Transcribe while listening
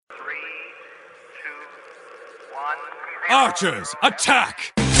2, 1. Archers,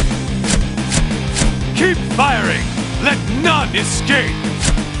 attack! Keep firing! Let none escape!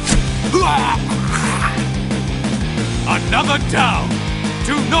 Another down!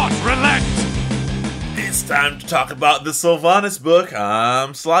 Do not relent! It's time to talk about the Sylvanas book.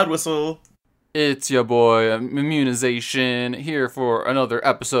 I'm Slide Whistle. It's your boy, Immunization, here for another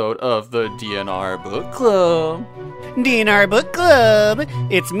episode of the DNR Book Club. DNR Book Club!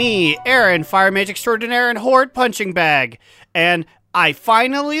 It's me, Aaron, Fire Mage Extraordinaire and Horde Punching Bag. And I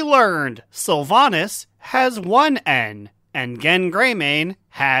finally learned Sylvanas has 1 N, and Genn Greymane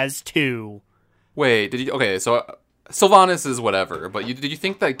has 2. Wait, okay, so Sylvanas is whatever, but did you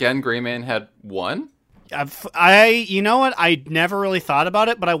think that Genn Greymane had 1? You know what? I never really thought about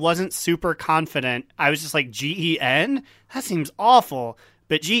it, but I wasn't super confident. I was just like, Gen? That seems awful.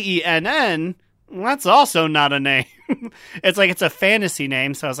 But Genn, that's also not a name. It's a fantasy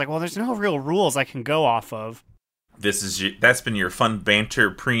name, so I was like, well, there's no real rules I can go off of. That's been your fun banter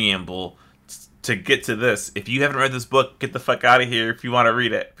preamble to get to this. If you haven't read this book, get the fuck out of here if you want to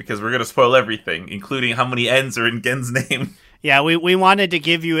read it, because we're going to spoil everything, including how many N's are in Genn's name. Yeah, we wanted to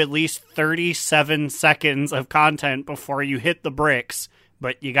give you at least 37 seconds of content before you hit the bricks,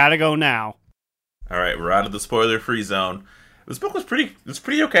 but you gotta go now. All right, we're out of the spoiler-free zone. This book was pretty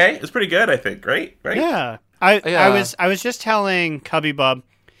okay. It's pretty good, I think. Right? Yeah. I was just telling Cubby Bub,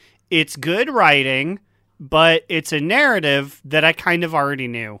 it's good writing, but it's a narrative that I kind of already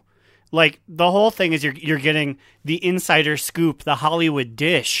knew. Like, the whole thing is you're getting the insider scoop, the Hollywood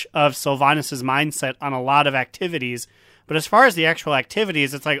dish of Sylvanas' mindset on a lot of activities. But as far as the actual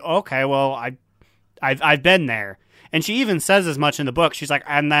activities, it's like, okay, well, I've been there. And she even says as much in the book. She's like,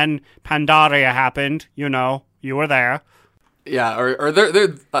 and then Pandaria happened. You were there. Yeah, or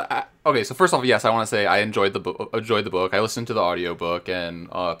there. Okay, so first off, yes, I want to say I enjoyed the book. I listened to the audiobook, and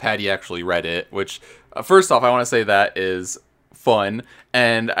Patty actually read it. Which, first off, I want to say that is fun,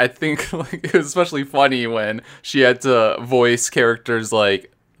 and I think it was especially funny when she had to voice characters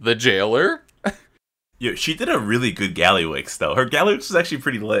like the jailer. Yeah, she did a really good Gallywix, though. Her Gallywix was actually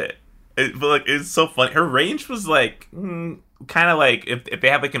pretty lit. It's so funny. Her range was kind of like if they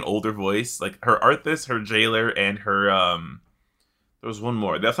have like an older voice, like her Arthas, her Jailer, and her there was one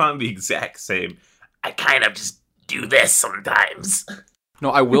more. That's not the exact same. I kind of just do this sometimes.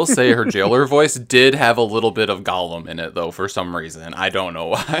 No, I will say her Jailer voice did have a little bit of Gollum in it, though, for some reason. I don't know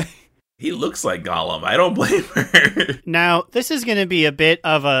why. He looks like Gollum. I don't blame her. Now, this is going to be a bit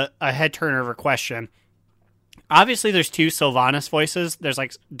of a head turner of a question. Obviously, there's 2 Sylvanas voices. There's,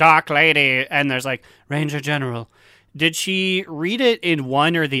 like, Dark Lady, and there's, like, Ranger General. Did she read it in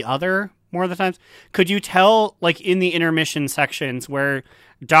one or the other more of the times? Could you tell, like, in the intermission sections where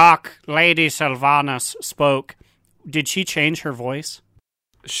Dark Lady Sylvanas spoke, did she change her voice?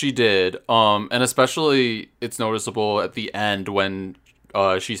 She did. And especially, it's noticeable at the end when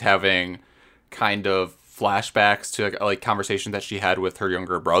she's having kind of flashbacks to, like, conversations that she had with her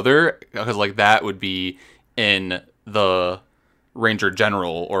younger brother. Because, like, that would be in the Ranger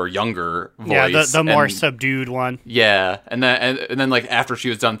General or younger voice. Yeah, the more subdued one. Yeah, and then like after she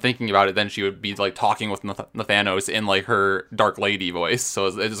was done thinking about it, then she would be like talking with Nathanos in like her Dark Lady voice. So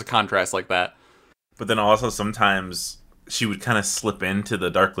it's a contrast like that. But then also sometimes she would kind of slip into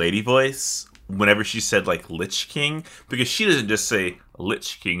the Dark Lady voice whenever she said like Lich King, because she doesn't just say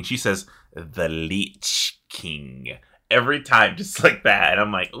Lich King, she says the Lich King every time, just like that. And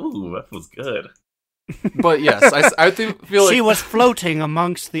I'm like, ooh, that feels good. But yes, I feel like she was floating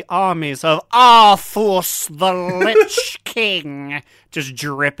amongst the armies of Arthas the Lich King, just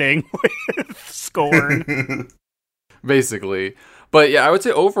dripping with scorn. Basically. But yeah, I would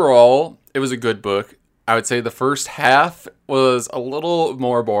say overall, it was a good book. I would say the first half was a little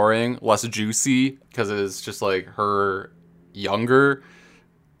more boring, less juicy, because it is just like her younger,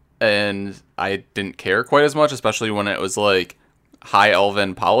 and I didn't care quite as much, especially when it was like high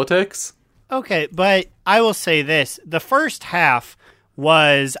elven politics. Okay, but I will say this. The first half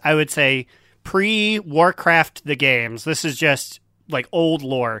was, I would say, pre-Warcraft the games. This is just, like, old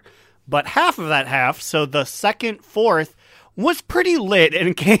lore. But half of that half, so the second, fourth, was pretty lit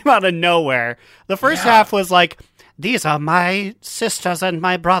and came out of nowhere. The first half was like, these are my sisters and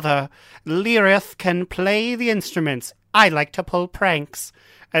my brother. Lirith can play the instruments. I like to pull pranks.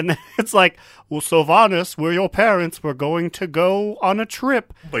 And then it's like, well, Sylvanas, we're your parents. We're going to go on a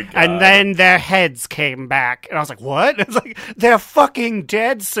trip. Oh my God. And then their heads came back. And I was like, what? It's like, they're fucking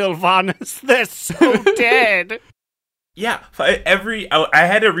dead, Sylvanas. They're so dead. Yeah, I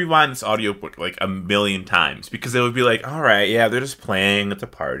had to rewind this audiobook like a million times because it would be like, all right, yeah, they're just playing at the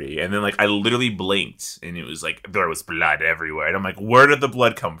party, and then like I literally blinked and it was like there was blood everywhere, and I'm like, where did the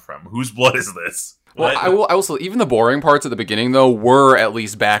blood come from? Whose blood is this? Well, I will say, even the boring parts at the beginning though were at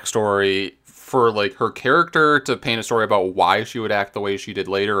least backstory for like her character to paint a story about why she would act the way she did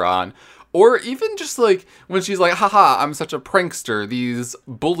later on. Or even just like when she's like, haha, I'm such a prankster. These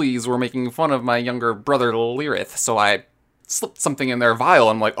bullies were making fun of my younger brother Lyrith, so I slipped something in their vial.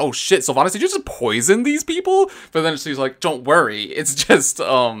 I'm like, oh shit, Sylvanas, did you just poison these people? But then she's like, don't worry, it's just,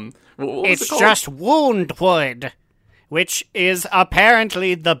 what was It's it called? just wound wood, which is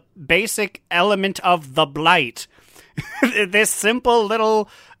apparently the basic element of the blight. This simple little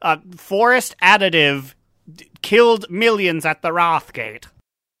forest additive killed millions at the Wrathgate.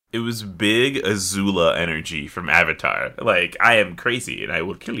 It was big Azula energy from Avatar. Like, I am crazy and I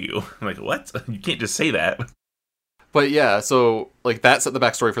will kill you. I'm like, what? You can't just say that. But yeah, so like that set the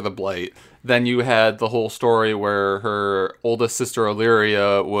backstory for the Blight. Then you had the whole story where her oldest sister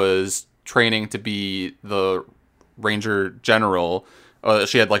Illyria was training to be the Ranger General.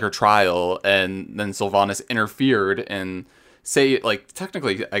 She had like her trial, and then Sylvanas interfered and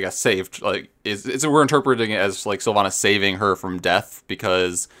technically, I guess, saved. Like, we're interpreting it as like Sylvanas saving her from death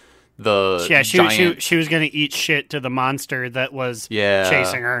because the she was gonna eat shit to the monster that was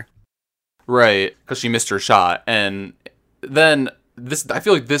chasing her. Right, because she missed her shot, and then I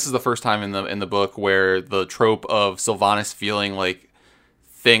feel like this is the first time in the book where the trope of Sylvanas feeling like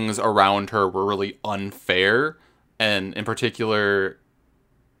things around her were really unfair, and in particular,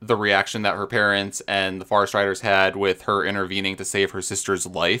 the reaction that her parents and the Forest Riders had with her intervening to save her sister's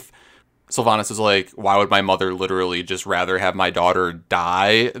life. Sylvanas is like, why would my mother literally just rather have my daughter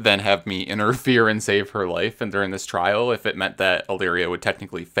die than have me interfere and save her life and during this trial if it meant that Illyria would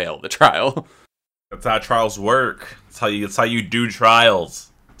technically fail the trial? That's how trials work. That's how you do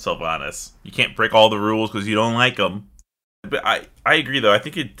trials, Sylvanas. You can't break all the rules because you don't like them. But I agree, though. I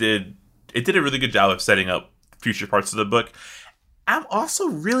think it did a really good job of setting up future parts of the book. I'm also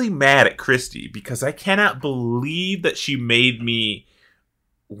really mad at Christy because I cannot believe that she made me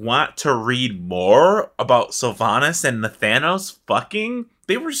want to read more about Sylvanas and Nathanos fucking.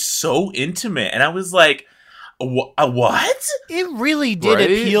 They were so intimate, and I was like, what? It really did Right?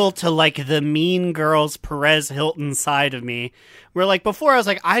 appeal to like the Mean Girls Perez Hilton side of me. Where like before I was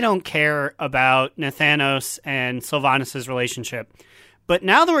like, I don't care about Nathanos and Sylvanas' relationship. But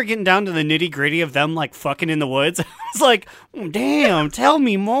now that we're getting down to the nitty gritty of them like fucking in the woods, it's like, damn, tell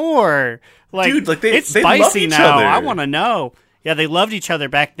me more. Like, Dude, like it's they love spicy each now. other. I want to know. Yeah, they loved each other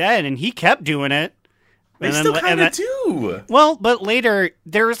back then, and he kept doing it. They And then- still and kind of that- do. Well, but later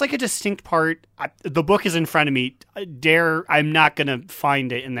there was like a distinct part. The book is in front of me. I'm not gonna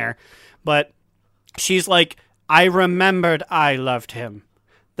find it in there, but she's like, I remembered I loved him.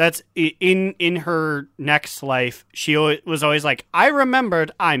 That's in her next life. She was always like, I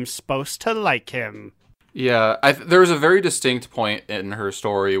remembered I'm supposed to like him. Yeah, there was a very distinct point in her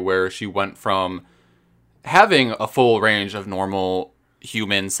story where she went from having a full range of normal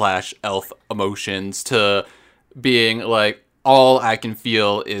human/elf emotions to being like, all I can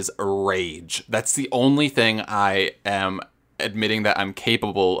feel is rage. That's the only thing I am admitting that I'm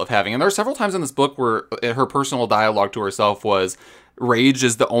capable of having. And there are several times in this book where her personal dialogue to herself was, rage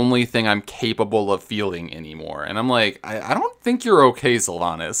is the only thing I'm capable of feeling anymore. And I'm like, I don't think you're okay,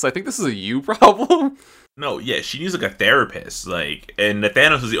 Sylvanas. I think this is a you problem. No, yeah, she needs like a therapist, like, and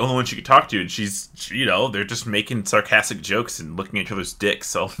Nathanos is the only one she could talk to, and she's, they're just making sarcastic jokes and looking at each other's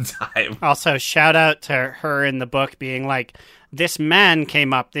dicks all the time. Also, shout out to her in the book being like, this man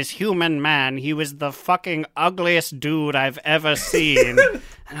came up, this human man. He was the fucking ugliest dude I've ever seen.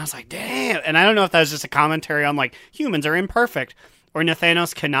 And I was like, damn. And I don't know if that was just a commentary on like, humans are imperfect. Or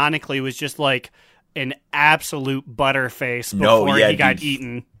Nathanos canonically was just like an absolute butterface before he got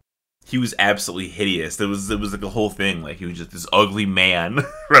eaten. He was absolutely hideous. It was like a whole thing. Like, he was just this ugly man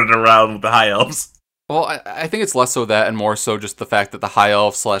running around with the high elves. Well, I think it's less so that and more so just the fact that the high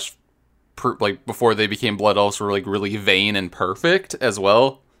elf before they became blood elves were like really vain and perfect as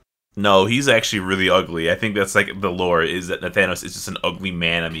well. No, he's actually really ugly. I think that's like the lore is that Nathanos is just an ugly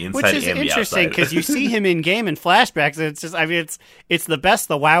man on the inside Which is and the interesting outside. because you see him in game and flashbacks, and it's just, I mean, it's the best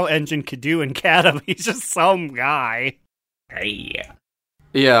the WoW engine could do in Cadam. He's just some guy. Hey.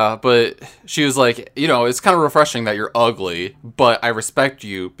 Yeah, but she was like, it's kind of refreshing that you're ugly, but I respect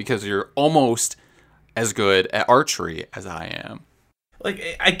you because you're almost as good at archery as I am.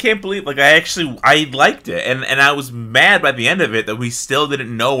 Like, I can't believe, like, I liked it, and I was mad by the end of it that we still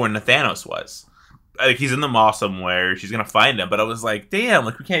didn't know where Nathanos was. Like, he's in the mall somewhere, she's gonna find him, but I was like, damn,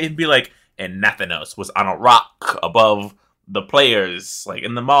 like, we can't even be like, and Nathanos was on a rock above the players, like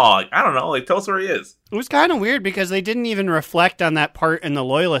in the mall. Like, I don't know, like tell us where he is. It was kind of weird because they didn't even reflect on that part in the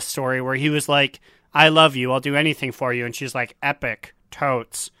Loyalist story where he was like, I love you, I'll do anything for you. And she's like, epic,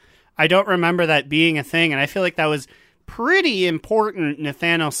 totes. I don't remember that being a thing, and I feel like that was pretty important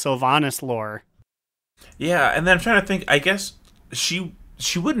Nathanos Sylvanas lore. Yeah, and then I'm trying to think, I guess she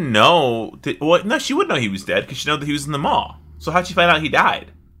wouldn't know. No, she would know he was dead because she know that he was in the mall. So how'd she find out he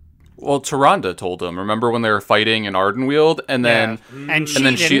died? Well, Tyrande told him. Remember when they were fighting in Ardenweald, and then and she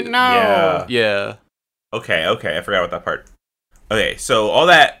then didn't know. Yeah. Okay, I forgot about that part. Okay, so all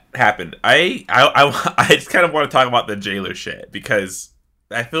that happened. I just kind of want to talk about the jailer shit because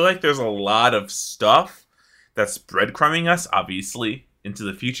I feel like there's a lot of stuff that's breadcrumbing us, obviously, into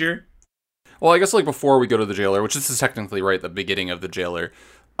the future. Well, I guess like before we go to the jailer, which this is technically right at the beginning of the jailer,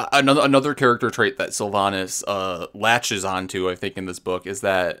 another character trait that Sylvanas latches onto, I think, in this book is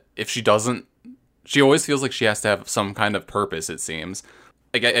that if she doesn't, she always feels like she has to have some kind of purpose, it seems,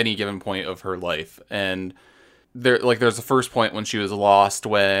 like at any given point of her life. And there's the first point when she was lost,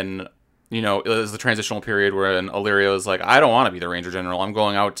 when, you know, it was the transitional period when Illyria was like, I don't want to be the Ranger General. I'm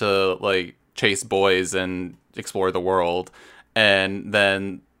going out to, like, chase boys and explore the world. And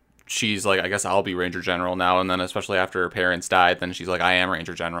then she's like, I guess I'll be Ranger General now. And then especially after her parents died, then she's like, I am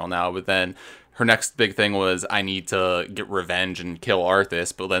Ranger General now. But then her next big thing was, I need to get revenge and kill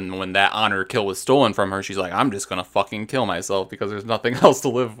Arthas. But then when that honor kill was stolen from her, she's like, I'm just going to fucking kill myself because there's nothing else to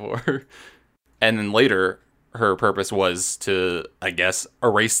live for. And then later, her purpose was to, I guess,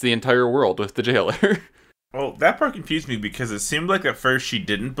 erase the entire world with the jailer. Well, that part confused me because it seemed like at first she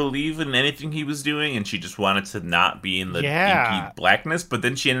didn't believe in anything he was doing and she just wanted to not be in the inky blackness. But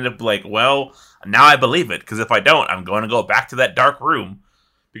then she ended up like, well, now I believe it because if I don't, I'm going to go back to that dark room.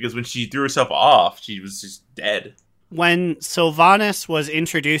 Because when she threw herself off, she was just dead. When Sylvanas was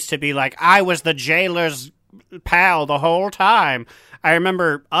introduced to be like, I was the jailer's pal the whole time, I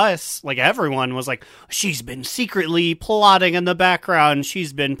remember us, like everyone, was like, she's been secretly plotting in the background.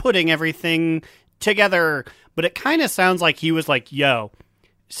 She's been putting everything together. But it kind of sounds like he was like, yo,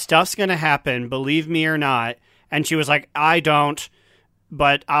 stuff's going to happen, believe me or not. And she was like, I don't,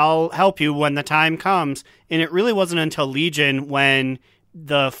 but I'll help you when the time comes. And it really wasn't until Legion, when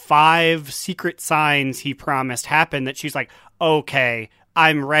the 5 secret signs he promised happened, that she's like, okay,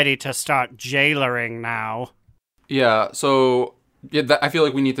 I'm ready to start jailering now. Yeah, so yeah, I feel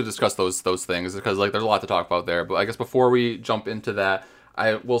like we need to discuss those things because like there's a lot to talk about there. But I guess before we jump into that,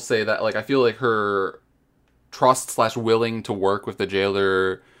 I will say that like I feel like her trust / willing to work with the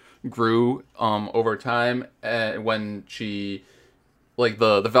jailer grew over time, when she like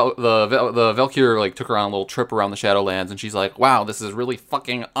the Valkyr like took her on a little trip around the Shadowlands, and she's like, wow, this is really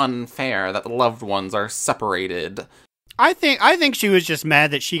fucking unfair that the loved ones are separated. I think she was just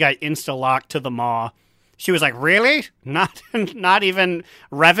mad that she got insta-locked to the maw. She was like, really? Not even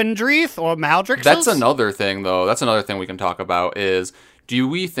Revendreth or Maldrix's? That's another thing, though. That's another thing we can talk about is, do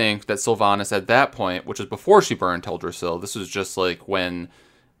we think that Sylvanas at that point, which is before she burned Teldrassil, this was just like when,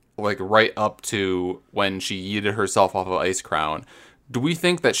 like right up to when she yeeted herself off of Icecrown, do we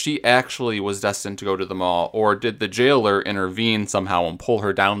think that she actually was destined to go to the Maw, or did the jailer intervene somehow and pull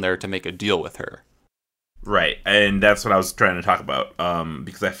her down there to make a deal with her? Right, and that's what I was trying to talk about,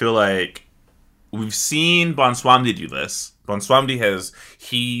 because I feel like we've seen Bonswamdi do this. Bonswamdi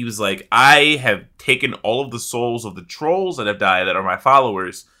he was like, I have taken all of the souls of the trolls that have died that are my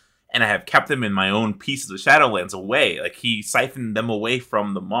followers, and I have kept them in my own piece of the Shadowlands away. Like, he siphoned them away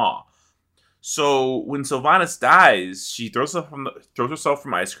from the Maw. So, when Sylvanas dies, she throws herself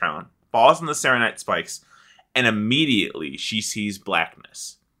from Icecrown, falls in the Serenite spikes, and immediately she sees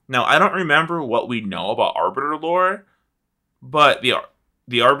blackness. Now, I don't remember what we know about Arbiter lore, but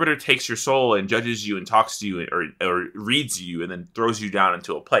the Arbiter takes your soul and judges you and talks to you or reads you and then throws you down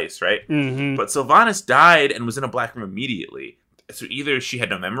into a place, right? Mm-hmm. But Sylvanas died and was in a black room immediately. So either she had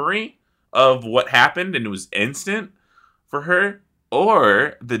no memory of what happened and it was instant for her,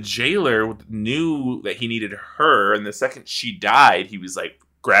 or the jailer knew that he needed her, and the second she died, he was like,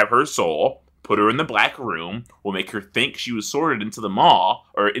 grab her soul, put her in the black room, we'll make her think she was sorted into the Maw,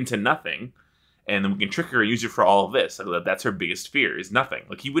 or into nothing, and then we can trick her and use her for all of this. Like, that's her biggest fear, is nothing.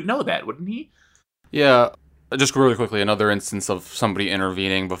 Like, he would know that, wouldn't he? Yeah, just really quickly, another instance of somebody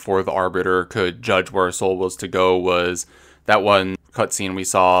intervening before the Arbiter could judge where a soul was to go was that one cutscene we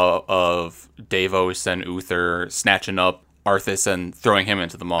saw of Davos and Uther snatching up Arthas and throwing him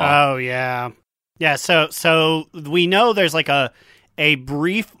into the Maw. Oh, yeah. Yeah, so we know there's like a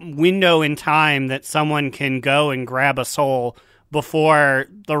brief window in time that someone can go and grab a soul before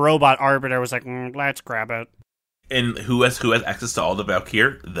the robot Arbiter was like, let's grab it. And who has access to all the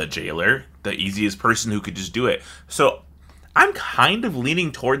Valkyr? The jailer, the easiest person who could just do it. So I'm kind of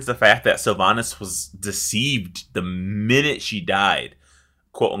leaning towards the fact that Sylvanas was deceived the minute she died,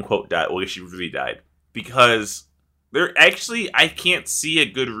 quote unquote died. Well, she really died, because I can't see a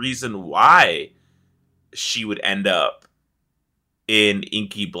good reason why she would end up in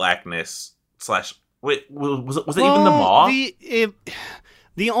inky blackness / wait, was it even the Maw?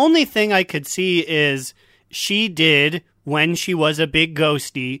 The only thing I could see is she did, when she was a big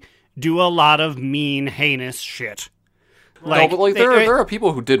ghosty, do a lot of mean, heinous shit. No, but like there are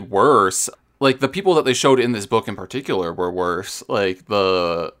people who did worse. Like the people that they showed in this book in particular were worse. Like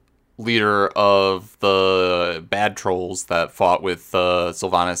the leader of the bad trolls that fought with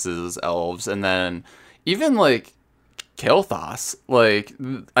Sylvanas' elves, and then even like Kael'thas. Like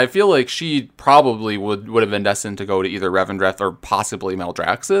I feel like she probably would have been destined to go to either Revendreth or possibly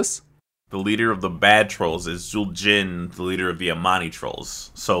Maldraxxus. The leader of the bad trolls is Zul'jin, the leader of the Amani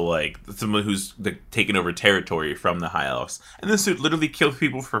trolls. So, like, someone who's taken over territory from the High Elves. And this dude literally kills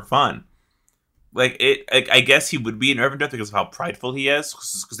people for fun. Like, I guess he would be in Revendreth because of how prideful he is,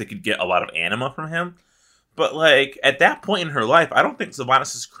 because they could get a lot of anima from him. But, like, at that point in her life, I don't think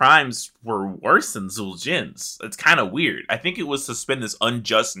Sylvanas' crimes were worse than Zul'jin's. It's kind of weird. I think it was to spin this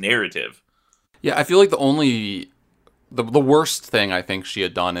unjust narrative. Yeah, I feel like the worst thing I think she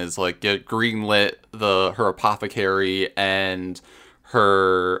had done is like get greenlit her apothecary and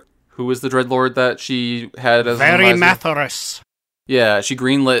her, who was the Dreadlord that she had as Very an advisor? Mathorus. Yeah, she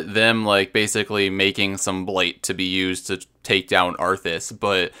greenlit them like basically making some blight to be used to take down Arthas,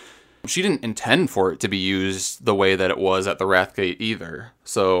 but she didn't intend for it to be used the way that it was at the Wrathgate either.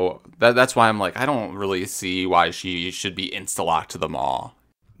 So that's why I'm like, I don't really see why she should be insta-locked to the Maw.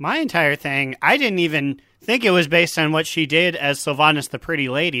 My entire thing, I didn't even think it was based on what she did as Sylvanas the Pretty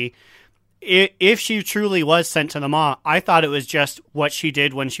Lady. If she truly was sent to the Maw, I thought it was just what she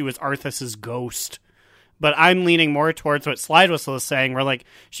did when she was Arthas' ghost. But I'm leaning more towards what Slide Whistle is saying, where like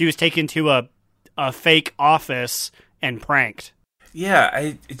she was taken to a fake office and pranked. Yeah,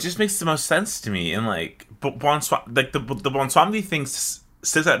 it just makes the most sense to me. And like, the Bonswamdi thing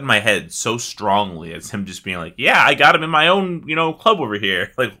sticks out in my head so strongly as him just being like, yeah, I got him in my own, club over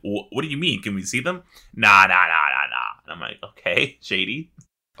here. Like, what do you mean? Can we see them? Nah. And I'm like, okay, shady.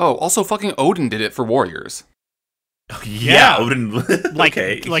 Oh, also fucking Odin did it for warriors. Yeah, Odin.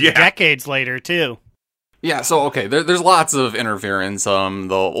 Decades later, too. Yeah, so, okay, there's lots of interference. The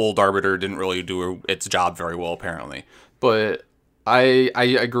old Arbiter didn't really do its job very well, apparently. But I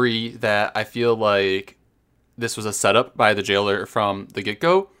agree that I feel like this was a setup by the jailer from the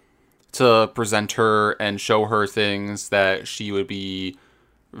get-go to present her and show her things that she would be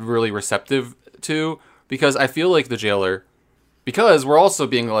really receptive to. Because I feel like the jailer, because we're also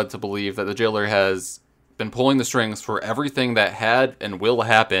being led to believe that the jailer has been pulling the strings for everything that had and will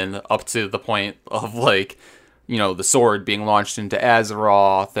happen up to the point of, like, the sword being launched into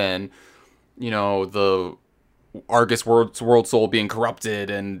Azeroth and, the Argus World Soul being corrupted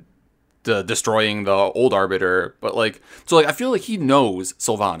and destroying the old Arbiter. But, I feel like he knows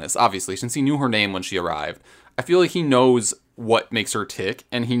Sylvanas, obviously, since he knew her name when she arrived. I feel like he knows what makes her tick,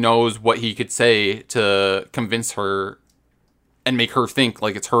 and he knows what he could say to convince her and make her think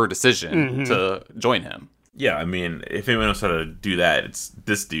like it's her decision to join him. Yeah, I mean, if anyone knows how to do that, it's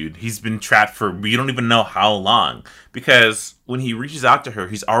this dude. He's been trapped for we don't even know how long. Because when he reaches out to her,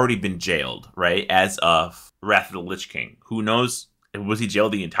 he's already been jailed, right? As of Wrath of the Lich King. Who knows? Was he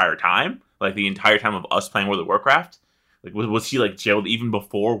jailed the entire time? Like, the entire time of us playing World of Warcraft? Like, was he, jailed even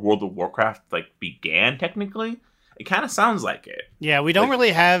before World of Warcraft, began, technically? It kind of sounds like it. Yeah, we don't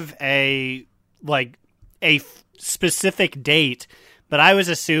really have a specific date, but I was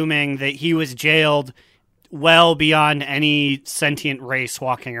assuming that he was jailed well beyond any sentient race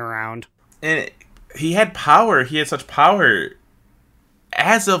walking around. And he had power. He had such power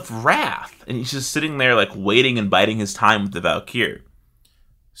as of Wrath. And he's just sitting there, waiting and biding his time with the Valkyr.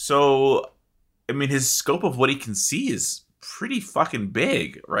 So, I mean, his scope of what he can see is pretty fucking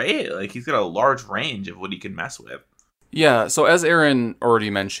big, right? He's got a large range of what he can mess with. Yeah, so as Aaron already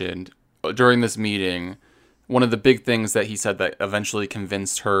mentioned, during this meeting, one of the big things that he said that eventually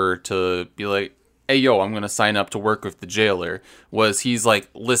convinced her to be like, hey, yo, I'm going to sign up to work with the jailer, was he's like,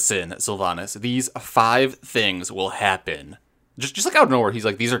 listen, Sylvanas, these 5 things will happen. Just out of nowhere, he's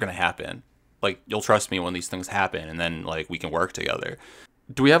like, these are going to happen. You'll trust me when these things happen, and then, we can work together.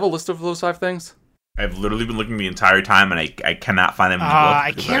 Do we have a list of those 5 things? I've literally been looking the entire time, and I cannot find them in the book.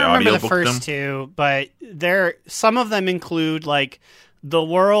 I can't remember the first 2, but some of them include, the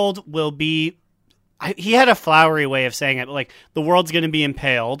world will be... he had a flowery way of saying it, but, the world's going to be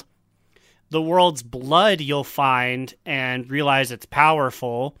impaled. the world's blood you'll find and realize it's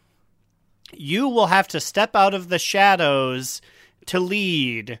powerful. You will have to step out of the shadows to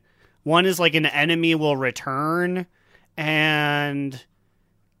lead. One is like an enemy will return, and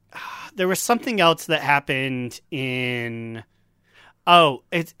there was something else that happened in... Oh,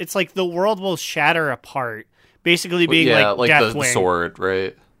 it's like the world will shatter apart. Basically being like the Deathwing. sword,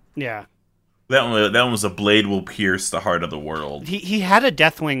 right? Yeah. That one was a blade will pierce the heart of the world. He had a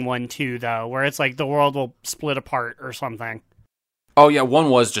Deathwing one too, though, where it's like the world will split apart or something. Oh, yeah,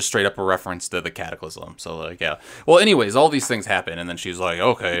 one was just straight up a reference to the Cataclysm. So, like, yeah. Well, anyways, all these things happen, and then she's like,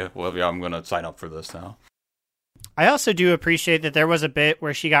 okay, well, yeah, I'm going to sign up for this now. I also do appreciate that there was a bit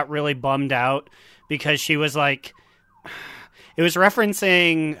where she got really bummed out because she was like... It was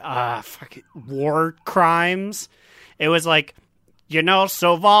referencing war crimes. It was like,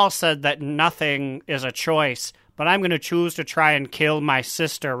 Soval said that nothing is a choice, but I'm going to choose to try and kill my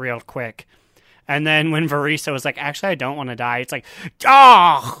sister real quick. And then when Vereesa was like, actually, I don't want to die, it's like,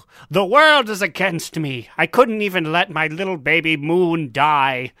 the world is against me. I couldn't even let my little baby Moon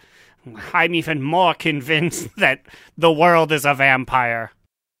die. I'm even more convinced that the world is a vampire.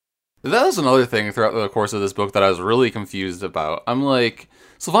 That was another thing throughout the course of this book that I was really confused about. I'm like,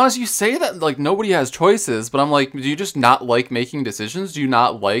 Sylvanas, you say that like nobody has choices, but I'm like, do you just not like making decisions? Do you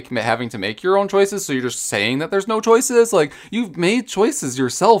not like having to make your own choices? So you're just saying that there's no choices? Like, you've made choices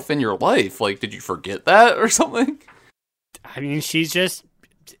yourself in your life. Like, did you forget that or something? I mean, she's just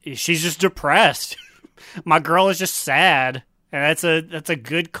depressed. My girl is just sad. And that's a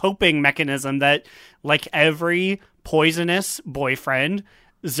good coping mechanism that, like every poisonous boyfriend,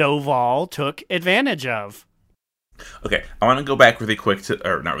 Zoval took advantage of. Okay, I want to go back really quick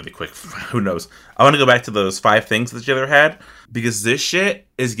or not really quick, who knows. I want to go back to those 5 things that the jailer had, because this shit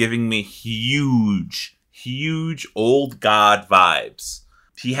is giving me huge old god vibes.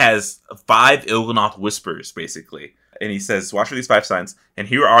 He has 5 Il'gynoth whispers, basically. And he says, watch for these 5 signs, and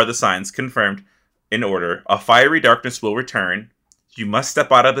here are the signs confirmed in order. A fiery darkness will return. You must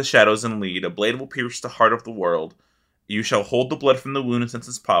step out of the shadows and lead. A blade will pierce the heart of the world. You shall hold the blood from the wound and sense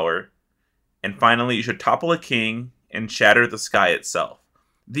its power. And finally, you should topple a king and shatter the sky itself.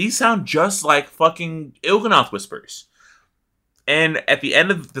 These sound just like fucking Il'gynoth whispers. And at the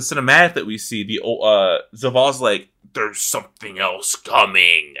end of the cinematic that we see, the Zoval's like, there's something else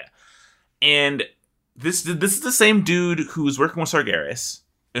coming. And this is the same dude who was working with Sargeras,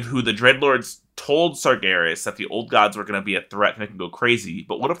 and who the Dreadlords told Sargeras that the old gods were going to be a threat and make him go crazy.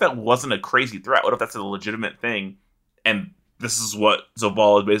 But what if that wasn't a crazy threat? What if that's a legitimate thing? And this is what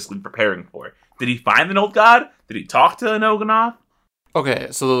Zoval is basically preparing for. Did he find an old god? Did he talk to an Il'gynoth? Okay,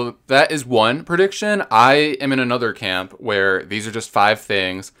 so that is one prediction. I am in another camp where these are just 5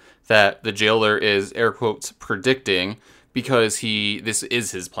 things that the jailer is, air quotes, predicting because this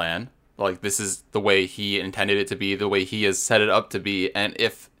is his plan. Like, this is the way he intended it to be, the way he has set it up to be, and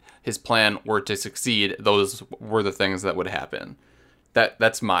if his plan were to succeed, those were the things that would happen.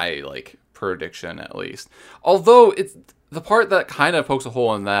 That's my, like, prediction, at least. Although, it's the part that kind of pokes a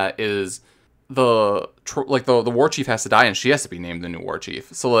hole in that is the war chief has to die, and she has to be named the new war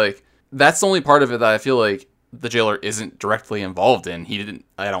chief. So, like, that's the only part of it that I feel like the jailer isn't directly involved in. He didn't,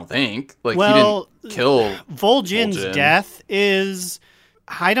 I don't think. Like, he didn't kill Vol'jin's death is...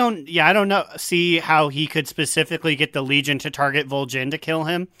 I don't know. See how he could specifically get the Legion to target Vol'jin to kill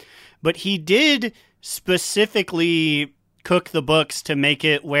him, but he did specifically cook the books to make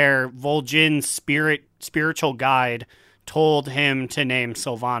it where Vol'jin's spiritual guide told him to name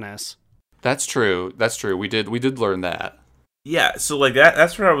Sylvanas. That's true. We did learn that. Yeah, so like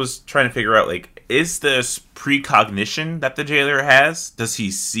that's what I was trying to figure out. Like, is this precognition that the jailer has? Does he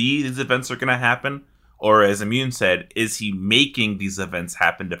see these events are going to happen? Or, as Immune said, is he making these events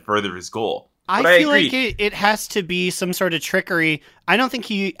happen to further his goal? I feel like it has to be some sort of trickery. I don't think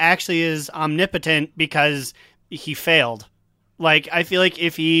he actually is omnipotent because he failed. Like, I feel like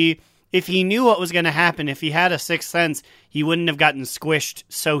if he knew what was going to happen, if he had a sixth sense, he wouldn't have gotten squished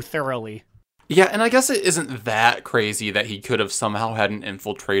so thoroughly. Yeah, and I guess it isn't that crazy that he could have somehow had an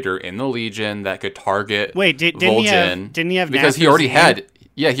infiltrator in the Legion that could target Vol'jin. Didn't he have because he already had...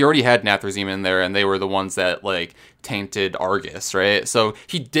 Yeah, he already had Nathrezim in there, and they were the ones that, like, tainted Argus, right? So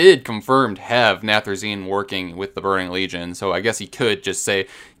he did confirmed have Nathrezim working with the Burning Legion, so I guess he could just say,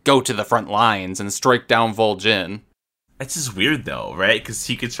 go to the front lines and strike down Vol'jin. That's just weird, though, right? Because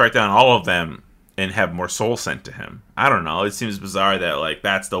he could strike down all of them and have more souls sent to him. I don't know. It seems bizarre that, like,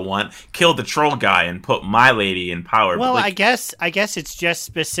 that's the one. Kill the troll guy and put my lady in power. Well, but, like, I guess it's just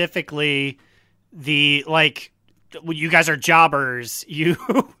specifically the, like... You guys are jobbers.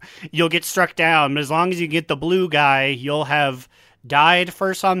 You'll get struck down. But as long as you get the blue guy, you'll have died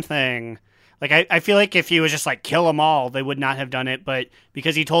for something. Like, I feel like if he was just like, kill them all, they would not have done it. But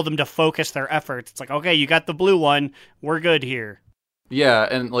because he told them to focus their efforts, it's like, okay, you got the blue one. We're good here. Yeah,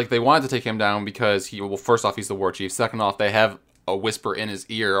 and like they wanted to take him down because first off, he's the war chief. Second off, they have a whisper in his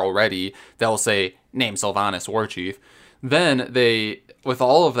ear already that will say, name Sylvanas war chief. Then with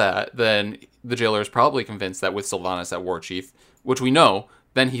all of that, then the jailer is probably convinced that with Sylvanas at war chief, which we know,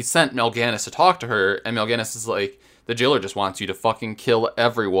 then he sent Mal'Ganis to talk to her, and Mal'Ganis is like, the jailer just wants you to fucking kill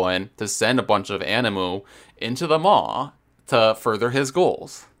everyone to send a bunch of Animu into the Maw to further his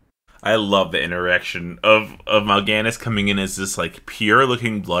goals. I love the interaction of Mal'Ganis coming in as this like pure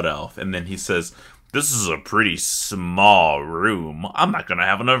looking blood elf, and then he says, "This is a pretty small room. I'm not gonna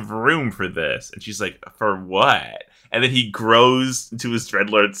have enough room for this." And she's like, "For what?" And then he grows to his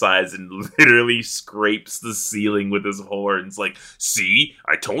Dreadlord size and literally scrapes the ceiling with his horns. Like, "See,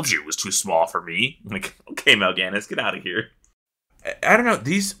 I told you it was too small for me." I'm like, okay, Mal'Ganis, get out of here. I don't know,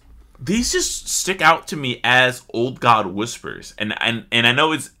 these just stick out to me as Old God whispers, and I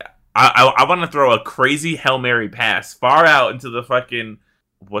know it's. I want to throw a crazy Hail Mary pass far out into the fucking,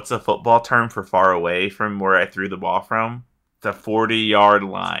 what's a football term for far away from where I threw the ball from? The 40-yard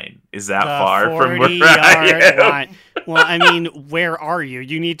line. Is that far from where I am? Line. Well, I mean, where are you?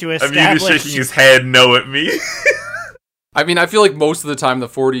 You need to establish... He's shaking his head no at me. I mean, I feel like most of the time the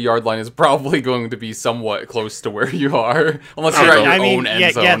 40-yard line is probably going to be somewhat close to where you are. Unless you're at your own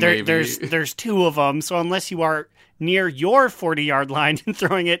end zone, maybe. There's two of them, so unless you are near your 40-yard line and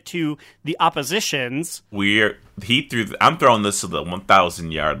throwing it to the opposition's... I'm throwing this to the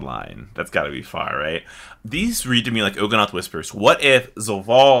 1,000-yard line. That's got to be far, right? These read to me like Ogonoth whispers. What if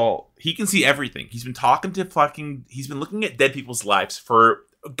Zovaal, he can see everything. He's been he's been looking at dead people's lives for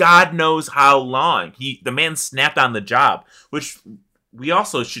God knows how long. The man snapped on the job, which we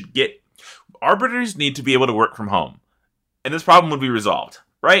also should get. Arbiters need to be able to work from home, and this problem would be resolved,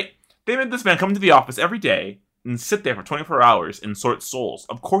 right? They made this man come to the office every day and sit there for 24 hours and sort souls.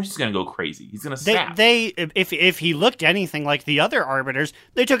 Of course he's going to go crazy. He's going to snap. If he looked anything like the other arbiters,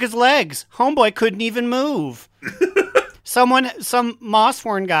 they took his legs. Homeboy couldn't even move. Some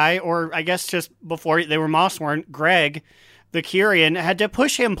Mossworn guy, or I guess just before they were Mossworn, Greg, the Kyrian, had to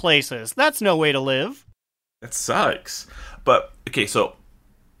push him places. That's no way to live. That sucks. But, okay, so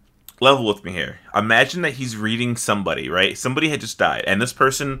level with me here. Imagine that he's reading somebody, right? Somebody had just died, and this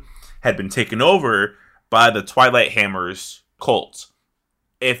person had been taken over by the Twilight Hammer's cult.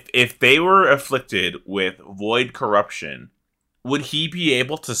 If they were afflicted with void corruption, would he be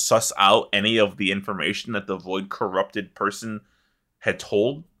able to suss out any of the information that the void corrupted person had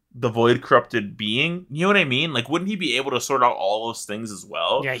told the void corrupted being? You know what I mean? Like, wouldn't he be able to sort out all those things as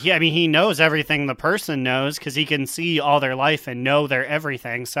well? Yeah, I mean, he knows everything the person knows because he can see all their life and know their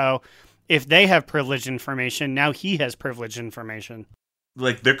everything. So if they have privileged information, now he has privileged information.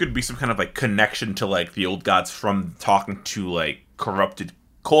 Like, there could be some kind of, like, connection to, like, the old gods from talking to, like, corrupted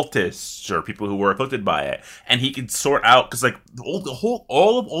cultists or people who were afflicted by it. And he could sort out, because, like,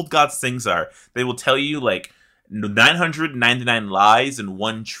 all of old gods' things are, they will tell you, like, 999 lies and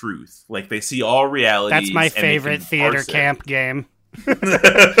one truth. Like, they see all realities. That's my favorite theater camp game.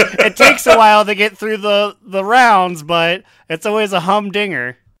 It takes a while to get through the rounds, but it's always a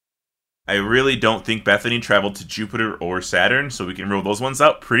humdinger. I really don't think Bethany traveled to Jupiter or Saturn, so we can rule those ones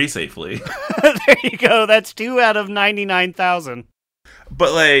out pretty safely. There you go. That's 2 out of 99,000.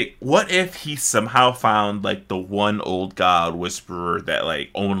 But, like, what if he somehow found, like, the one old god whisperer that, like,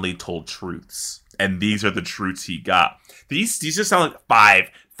 only told truths? And these are the truths he got. These just sound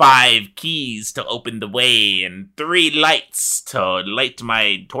like five keys to open the way and 3 lights to light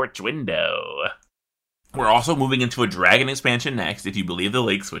my torch window. We're also moving into a dragon expansion next, if you believe the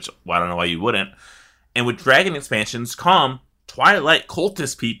leaks, which I don't know why you wouldn't. And with dragon expansions come Twilight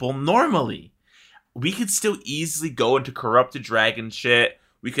cultist people normally. We could still easily go into corrupted dragon shit.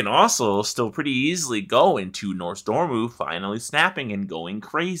 We can also still pretty easily go into Norse Dormu finally snapping and going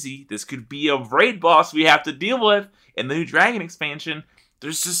crazy. This could be a raid boss we have to deal with in the new dragon expansion.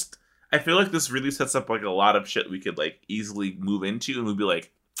 I feel like this really sets up like a lot of shit we could like easily move into, and we'd be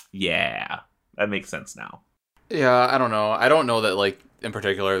like, yeah, that makes sense now. Yeah, I don't know. I don't know that, like, in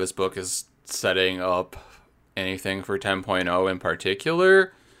particular, this book is setting up anything for 10.0 in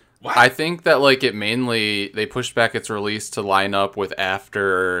particular. What? I think that, like, they pushed back its release to line up with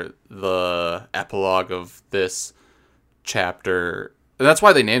after the epilogue of this chapter. And that's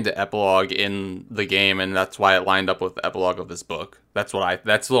why they named it epilogue in the game, and that's why it lined up with the epilogue of this book. That's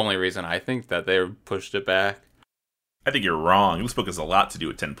the only reason I think that they pushed it back. I think you're wrong. This book has a lot to do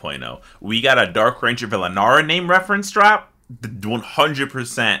with 10.0. We got a Dark Ranger Villanara name reference drop.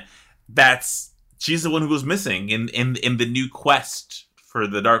 100%. She's the one who was missing in the new quest for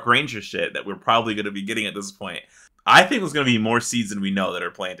the Dark Ranger shit that we're probably going to be getting at this point. I think there's going to be more seeds than we know that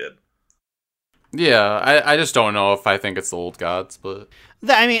are planted. Yeah, I just don't know if I think it's the old gods, but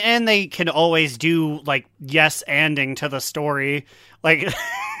I mean, and they can always do like yes-anding to the story. Like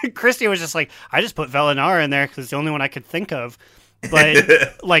Christy was just like, I just put Velinar in there because it's the only one I could think of.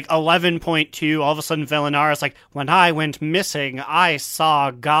 But like 11.2, all of a sudden Velinar is like, when I went missing, I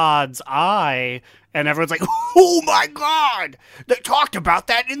saw God's eye. And everyone's like, oh my God, they talked about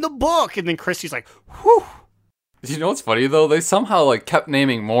that in the book. And then Christy's like, whew. you know what's funny though? They somehow like kept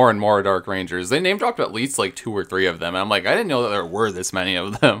naming more and more Dark Rangers. They name dropped at least like 2 or 3 of them. And I'm like, I didn't know that there were this many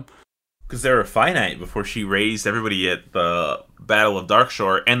of them. Because they were finite before she raised everybody at the Battle of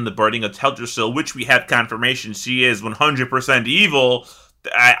Darkshore and the burning of Teldrassil, which we have confirmation she is 100% evil.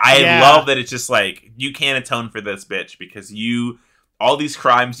 I love that it's just like, you can't atone for this bitch because all these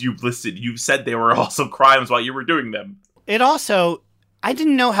crimes you've listed, you said they were also crimes while you were doing them. It also, I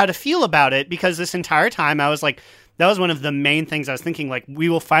didn't know how to feel about it because this entire time I was like, that was one of the main things I was thinking, like, we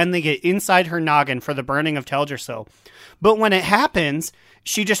will finally get inside her noggin for the burning of Teldrassil. But when it happens,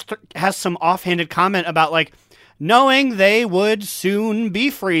 she just has some offhanded comment about, like, knowing they would soon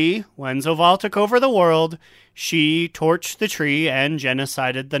be free when Zovaal took over the world, she torched the tree and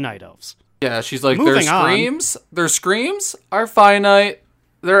genocided the Night Elves. Yeah, she's like, Moving their screams are finite,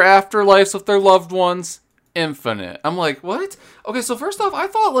 their afterlives with their loved ones, infinite. I'm like, what? Okay, so first off, I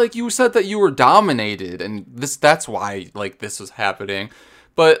thought, like, you said that you were dominated, and that's why, like, this was happening.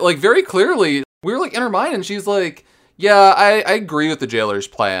 But, like, very clearly, we were, like, in her mind, and she's like, yeah, I agree with the jailer's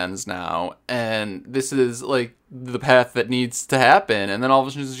plans now, and this is, like, the path that needs to happen. And then all of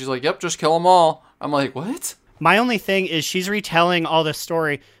a sudden she's like, yep, just kill them all. I'm like, what? My only thing is she's retelling all this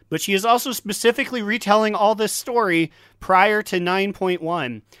story, but she is also specifically retelling all this story prior to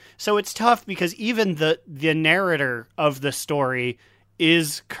 9.1. So it's tough because even the narrator of the story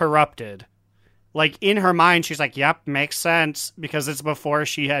is corrupted. Like, in her mind, she's like, yep, makes sense, because it's before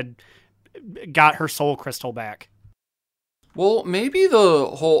she had got her soul crystal back. Well, maybe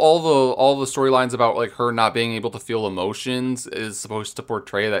all the storylines about, like, her not being able to feel emotions is supposed to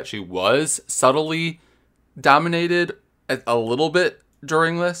portray that she was subtly dominated a little bit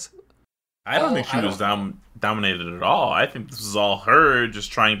during this. I don't think she was dominated at all. I think this was all her just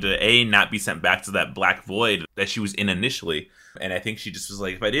trying to, not be sent back to that black void that she was in initially. And I think she just was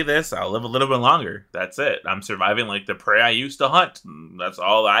like, if I do this, I'll live a little bit longer. That's it. I'm surviving like the prey I used to hunt. That's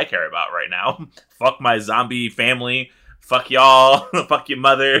all I care about right now. Fuck my zombie family. Fuck y'all. Fuck your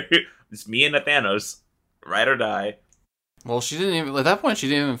mother. It's me and Nathanos. Ride or die. Well, she didn't even, at that point, she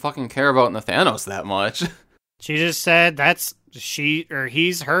didn't even fucking care about Nathanos that much. She just said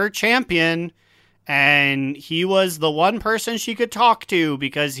he's her champion, and he was the one person she could talk to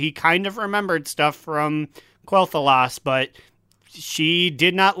because he kind of remembered stuff from Quel'Thalas, but she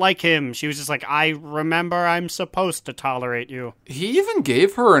did not like him. She was just like, I remember I'm supposed to tolerate you. He even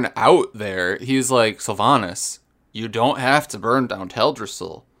gave her an out there. He's like, Sylvanas, you don't have to burn down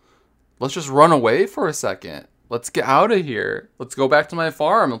Teldrassil. Let's just run away for a second. Let's get out of here. Let's go back to my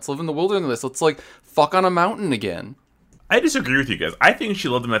farm. Let's live in the wilderness. Let's, like, fuck on a mountain again. I disagree with you guys. I think she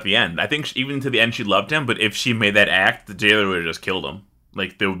loved him at the end. I think even to the end she loved him, but if she made that act, the jailer would have just killed him.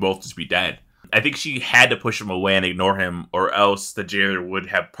 Like, they would both just be dead. I think she had to push him away and ignore him, or else the jailer would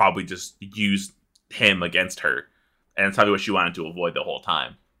have probably just used him against her. And that's probably what she wanted to avoid the whole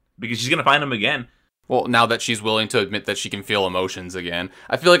time. Because she's going to find him again. Well, now that she's willing to admit that she can feel emotions again.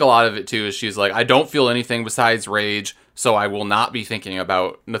 I feel like a lot of it, too, is she's like, I don't feel anything besides rage, so I will not be thinking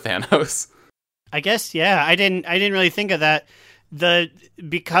about Nathanos. I guess, yeah. I didn't really think of that.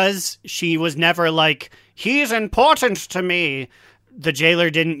 Because she was never like, he's important to me. The jailer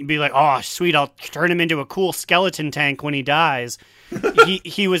didn't be like, oh, sweet, I'll turn him into a cool skeleton tank when he dies.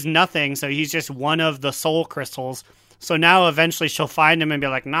 he was nothing, so he's just one of the soul crystals. So now eventually she'll find him and be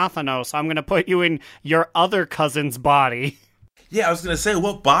like, Nathanos, I'm going to put you in your other cousin's body. Yeah, I was going to say,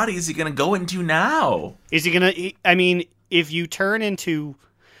 what body is he going to go into now? Is he going to, I mean, if you turn into,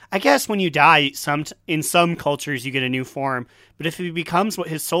 I guess when you die, in some cultures you get a new form. But if he becomes what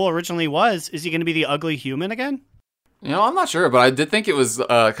his soul originally was, is he going to be the ugly human again? You know, I'm not sure, but I did think it was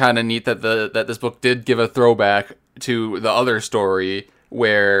kind of neat that that this book did give a throwback to the other story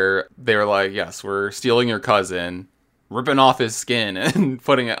where they were like, yes, we're stealing your cousin, ripping off his skin and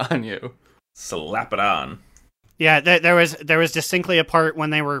putting it on you. Slap it on. Yeah, there was distinctly a part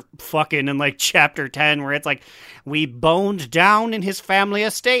when they were fucking in like chapter 10 where it's like, we boned down in his family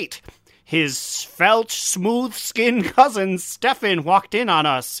estate. His felch, smooth-skinned cousin Stefan walked in on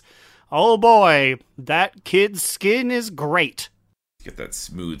us. Oh boy, that kid's skin is great. Get that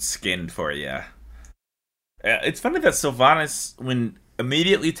smooth skin for you. It's funny that Sylvanas, when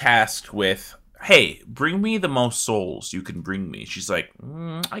immediately tasked with, hey, bring me the most souls you can bring me. She's like,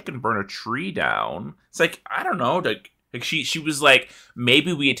 I can burn a tree down. It's like, I don't know. Like she was like,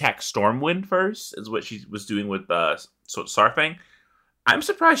 maybe we attack Stormwind first, is what she was doing with Saurfang. I'm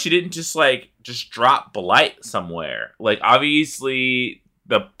surprised she didn't just drop Blight somewhere. Like, obviously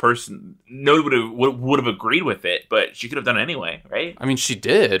the person, nobody would have agreed with it, but she could have done it anyway, right? I mean, she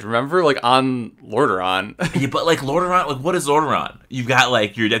did. Remember, like, on Lordaeron. Yeah, but like Lordaeron, like, what is Lordaeron? You've got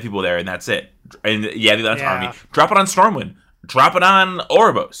like your dead people there, and that's it. And yeah, the Atlantis army. Drop it on Stormwind. Drop it on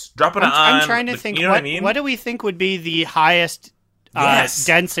Oribos. Drop it on. I'm trying to think. You know what I mean? What do we think would be the highest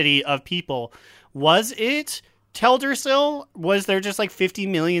density of people? Was it Teldrassil? Was there just like 50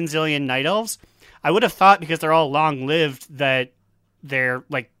 million zillion night elves? I would have thought, because they're all long lived, that they're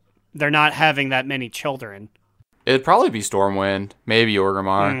not having that many children. It'd probably be Stormwind, maybe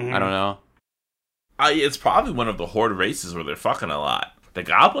Orgrimmar. Mm-hmm. I don't know. It's probably one of the horde races where they're fucking a lot. The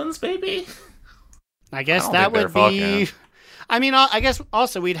goblins, baby. I guess that would be. I mean, I guess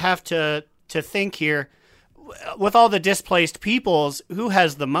also we'd have to think here, with all the displaced peoples, who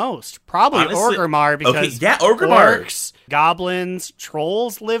has the most? Probably honestly, Orgrimmar, because Orgrimmar. Orcs, goblins,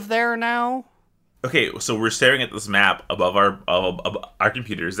 trolls live there now. Okay, so we're staring at this map above our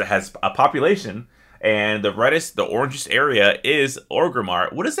computers that has a population, and the orangest area is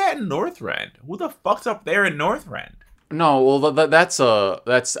Orgrimmar. What is that in Northrend? Who the fuck's up there in Northrend? No, well, that's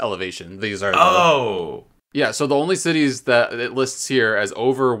elevation. These are yeah. So the only cities that it lists here as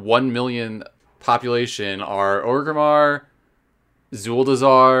over 1 million population are Orgrimmar,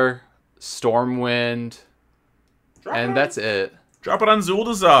 Zuldazar, Stormwind, and that's it. Drop it on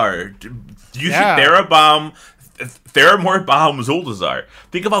Zuldazar. You should Therabomb Zuldazar.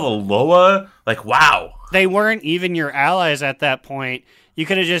 Think about the Loa. Like, wow. They weren't even your allies at that point. You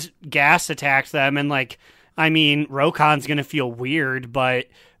could have just gas attacked them, and like, I mean, Rokan's gonna feel weird, but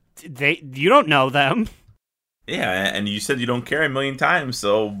you don't know them. Yeah, and you said you don't care a million times,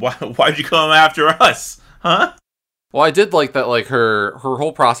 so why'd you come after us? Huh? Well, I did like that, like, her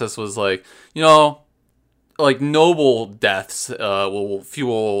whole process was like, you know, like, noble deaths will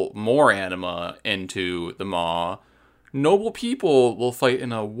fuel more anima into the Maw. Noble people will fight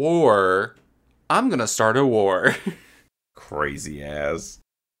in a war. I'm gonna start a war. Crazy ass.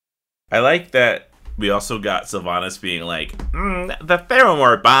 I like that we also got Sylvanas being like, the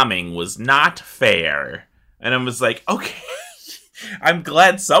Theramore bombing was not fair. And I was like, okay, I'm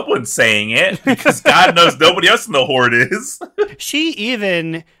glad someone's saying it, because God knows nobody else in the Horde is.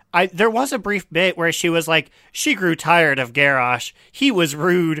 There was a brief bit where she was like, she grew tired of Garrosh. He was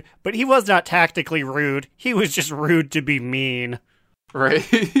rude, but he was not tactically rude. He was just rude to be mean. Right?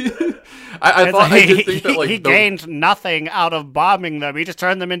 I did think that, like, he gained nothing out of bombing them. He just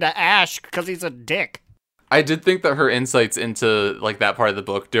turned them into ash because he's a dick. I did think that her insights into, like, that part of the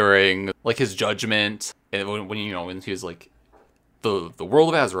book during, like, his judgment, and when he was like, the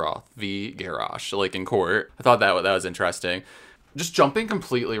world of Azeroth v. Garrosh, like, in court. I thought that was interesting. Just jumping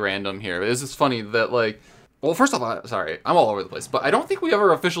completely random here. It's just funny that, like, well, first off, sorry, I'm all over the place, but I don't think we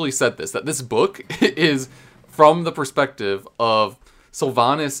ever officially said this, that this book is from the perspective of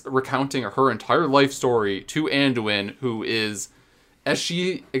Sylvanas recounting her entire life story to Anduin, who is, as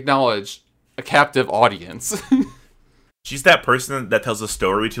she acknowledged, a captive audience. She's that person that tells a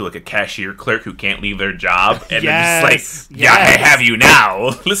story to, like, a cashier clerk who can't leave their job, and they're just like, I have you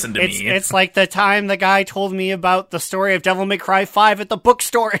now. Listen to me. It's like the time the guy told me about the story of Devil May Cry 5 at the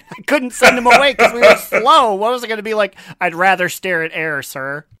bookstore, and I couldn't send him away because we were slow. What was it going to be like? I'd rather stare at air,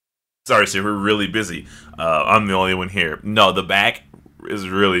 sir. Sorry, sir, we're really busy. I'm the only one here. No, the back is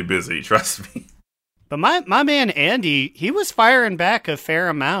really busy, trust me. But my man Andy, he was firing back a fair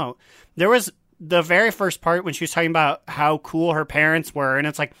amount. There was the very first part when she was talking about how cool her parents were, and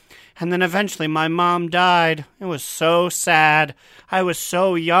it's like, and then eventually my mom died. It was so sad. I was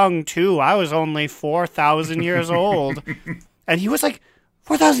so young, too. I was only 4,000 years old. And he was like,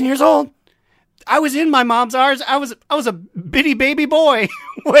 4,000 years old? I was in my mom's arms. I was a bitty baby boy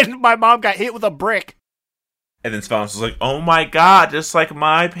when my mom got hit with a brick. And then Sylvanas was like, oh my god, just like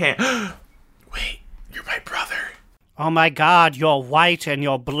my parents. Wait, you're my brother. Oh my god, you're white and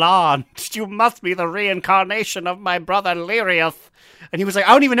you're blonde. You must be the reincarnation of my brother Lyrioth. And he was like, I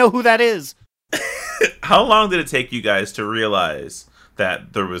don't even know who that is. How long did it take you guys to realize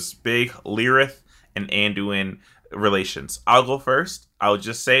that there was big Lyrith and Anduin relations? I'll go first. I'll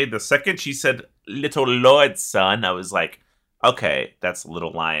just say the second she said little Lord's son, I was like, okay, that's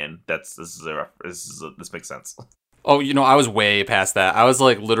Little Lion. This makes sense. Oh, I was way past that. I was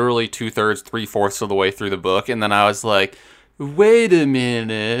like literally 2/3, 3/4 of the way through the book, and then I was like, wait a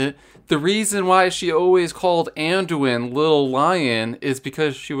minute. The reason why she always called Anduin Little Lion is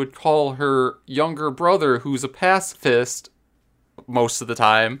because she would call her younger brother, who's a pacifist most of the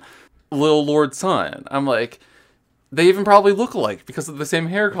time, Little Lord Sun. I'm like, they even probably look alike because of the same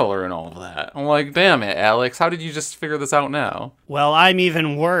hair color and all of that. I'm like, damn it, Alex, how did you just figure this out now? Well, I'm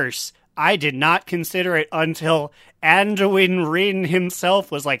even worse. I did not consider it until Anduin Rin himself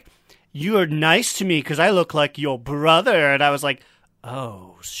was like, "You're nice to me because I look like your brother." And I was like,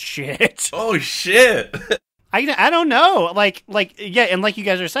 oh, shit. Oh, shit. I don't know. Yeah, and like you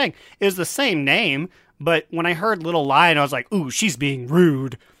guys are saying, it was the same name, but when I heard Little Lion, I was like, ooh, she's being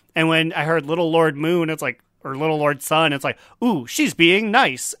rude. And when I heard Little Lord Moon, it's like, or Little Lord Sun, it's like, ooh, she's being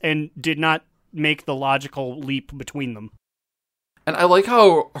nice, and did not make the logical leap between them. And I like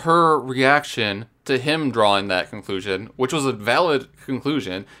how her reaction to him drawing that conclusion, which was a valid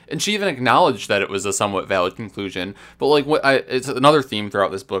conclusion, and she even acknowledged that it was a somewhat valid conclusion. But like, it's another theme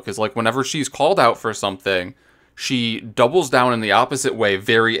throughout this book is like whenever she's called out for something, she doubles down in the opposite way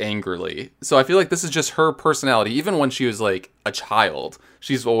very angrily. So I feel like this is just her personality. Even when she was like a child,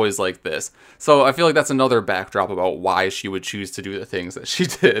 she's always like this. So I feel like that's another backdrop about why she would choose to do the things that she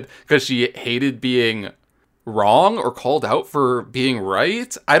did, because she hated being wrong or called out for being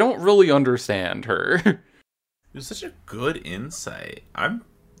right. I don't really understand her. It was such a good insight. I'm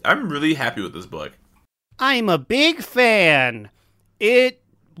really happy with this book. I'm a big fan. It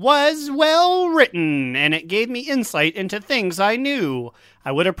was well written, and it gave me insight into things I knew.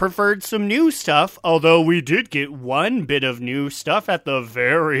 I would have preferred some new stuff, although we did get one bit of new stuff at the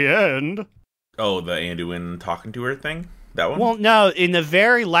very end. Oh, the Anduin talking to her thing? That one? Well, no, in the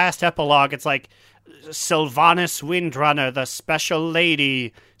very last epilogue, it's like, Sylvanas Windrunner, the special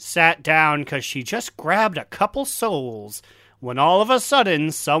lady, sat down because she just grabbed a couple souls, when all of a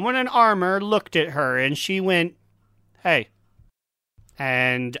sudden, someone in armor looked at her, and she went, hey.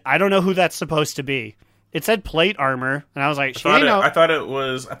 And I don't know who that's supposed to be. It said plate armor, and I was like, I thought that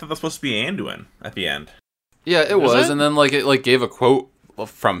was supposed to be Anduin at the end. Yeah, it was, and then like it like gave a quote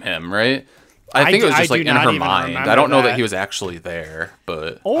from him, right? I think it was just like in her mind. I don't know that he was actually there,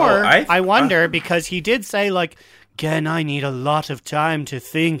 but I wonder because he did say like, "Again, I need a lot of time to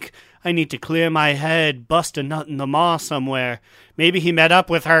think. I need to clear my head, bust a nut in the maw somewhere." Maybe he met up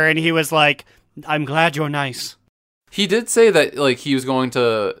with her and he was like, "I'm glad you're nice." He did say that like he was going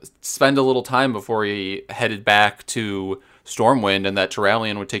to spend a little time before he headed back to Stormwind, and that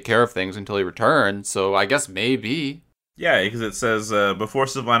Turalyon would take care of things until he returned. So I guess maybe. Yeah, because it says, before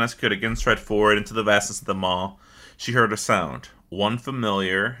Sylvanas could again stride forward into the vastness of the maw, she heard a sound, one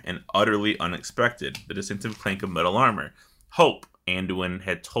familiar and utterly unexpected, the distinctive clank of metal armor. Hope, Anduin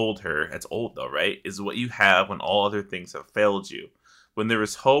had told her, that's old though, right, is what you have when all other things have failed you. When there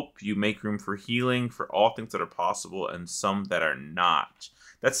is hope, you make room for healing, for all things that are possible, and some that are not.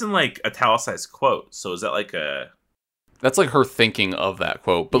 That's in, like, italicized quote, so is that like a... That's like her thinking of that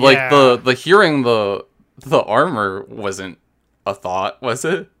quote, but like the hearing the armor wasn't a thought, was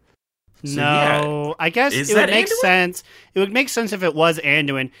it? So, no, I guess it would make sense. It would make sense if it was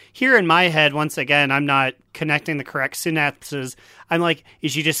Anduin. Here in my head, once again, I'm not connecting the correct synapses. I'm like,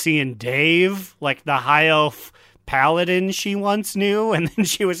 is she just seeing Dave, like the high elf paladin she once knew? And then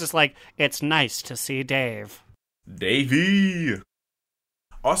she was just like, it's nice to see Dave. Davey!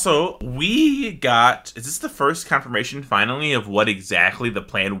 Also, is this the first confirmation, finally, of what exactly the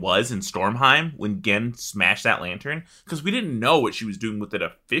plan was in Stormheim when Gen smashed that lantern? Because we didn't know what she was doing with it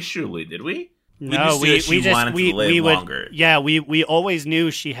officially, did we? No, we wanted to live longer. Yeah, we always knew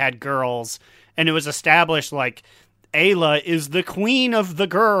she had girls, and it was established, like, Ayla is the queen of the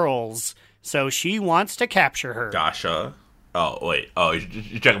girls, so she wants to capture her. Dasha. Oh, wait. Oh,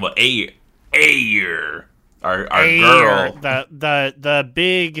 you're talking about Ayer. Our girl, the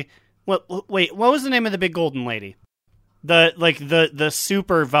big. Wait, what was the name of the big golden lady? The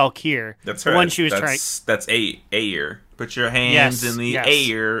super Valkyr. That's her. The one she was trying. That's Ayer. Put your hands in the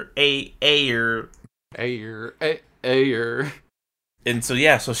Ayer. Ayer. And so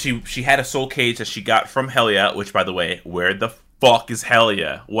she had a soul cage that she got from Helia. Which, by the way, where the fuck is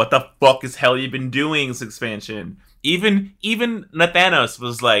Helia? What the fuck has Helia been doing this expansion? Even Nathanos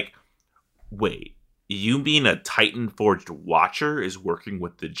was like, wait. You being a Titan-forged watcher is working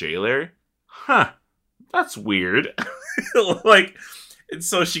with the jailer? Huh. That's weird. And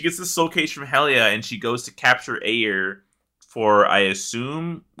so she gets the soul case from Helia, and she goes to capture Ayer for, I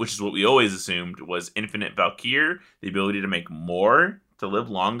assume, which is what we always assumed, was Infinite Valkyr, the ability to make more, to live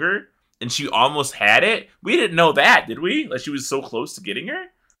longer. And she almost had it? We didn't know that, did we? Like, she was so close to getting her?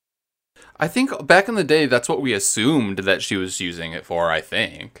 I think back in the day, that's what we assumed that she was using it for, I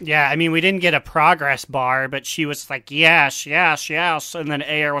think. Yeah, I mean, we didn't get a progress bar, but she was like, yes, yes, yes. And then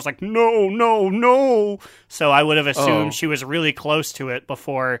Aer was like, no, no, no. So I would have assumed she was really close to it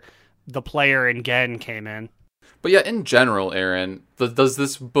before the player in Gen came in. But yeah, in general, Aaron, does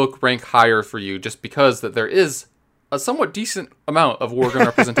this book rank higher for you just because that there is a somewhat decent amount of Worgen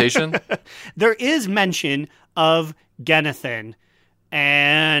representation? There is mention of Genethyn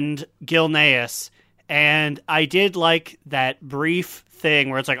and Gilneas, and I did like that brief thing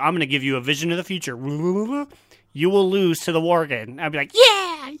where it's like, I'm going to give you a vision of the future. You will lose to the Worgen. I'd be like,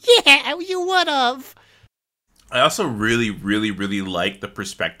 yeah, you would have. I also really, really, really like the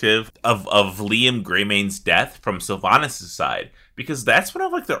perspective of Liam Greymane's death from Sylvanas' side, because that's one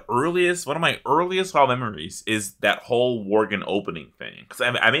of my earliest WoW memories is that whole Worgen opening thing. Because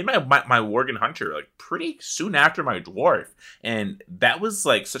I made my Worgen Hunter like pretty soon after my Dwarf, and that was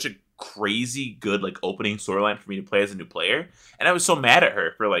like such a crazy good like opening storyline for me to play as a new player, and I was so mad at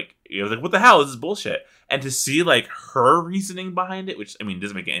her for like, like, what the hell, this is bullshit. And to see like her reasoning behind it, which I mean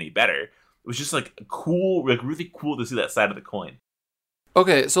doesn't make it any better. It was just like cool, like really cool to see that side of the coin.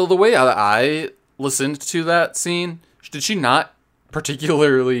 Okay, so the way I listened to that scene, did she not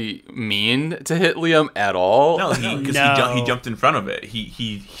particularly mean to hit Liam at all? No, because he jumped in front of it.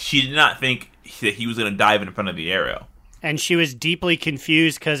 She did not think that he was going to dive in front of the arrow. And she was deeply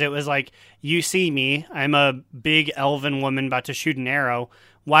confused because it was like, you see me, I'm a big elven woman about to shoot an arrow.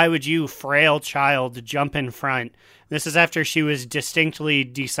 Why would you, frail child, jump in front? This is after she was distinctly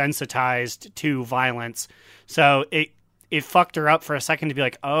desensitized to violence. So it fucked her up for a second to be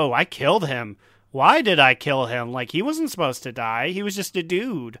like, oh, I killed him. Why did I kill him? Like, he wasn't supposed to die. He was just a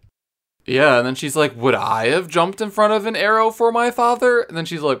dude. Yeah, and then she's like, would I have jumped in front of an arrow for my father? And then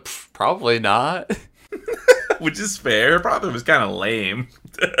she's like, probably not. Which is fair. Her father was kind of lame.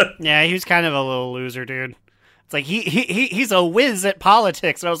 Yeah, he was kind of a little loser, dude. It's like, he's a whiz at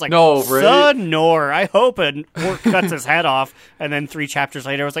politics. And I was like, no, right? Son, nor. I hope an orc cuts his head off. And then 3 chapters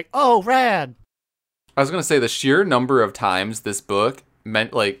later, I was like, oh, rad. I was going to say the sheer number of times this book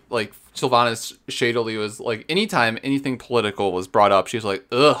meant, like Sylvanas shadily was like, anytime anything political was brought up, she was like,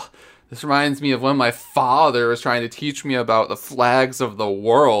 ugh, this reminds me of when my father was trying to teach me about the flags of the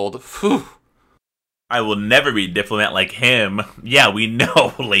world. Phew. I will never be a diplomat like him. Yeah, we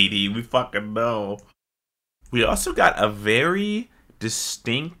know, lady. We fucking know. We also got a very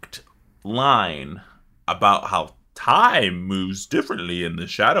distinct line about how time moves differently in the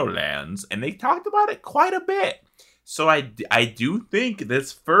Shadowlands, and they talked about it quite a bit. So I do think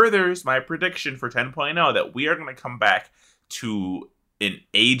this furthers my prediction for 10.0 that we are going to come back to an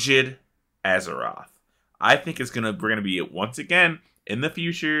aged Azeroth. I think we're going to be once again in the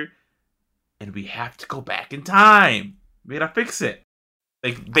future, and we have to go back in time. We gotta fix it.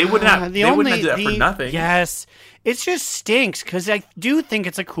 Like, they would not do that for nothing. Yes. It just stinks, because I do think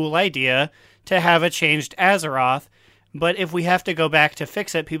it's a cool idea to have a changed Azeroth, but if we have to go back to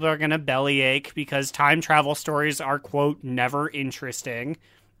fix it, people are going to bellyache, because time travel stories are, quote, never interesting.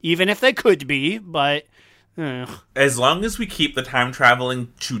 Even if they could be, but... As long as we keep the time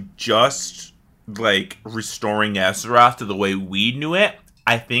traveling to just, like, restoring Azeroth to the way we knew it,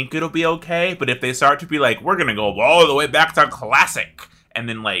 I think it'll be okay. But if they start to be like, we're going to go all the way back to classic, and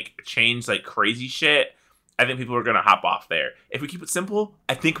then, like, change, like, crazy shit, I think people are going to hop off there. If we keep it simple,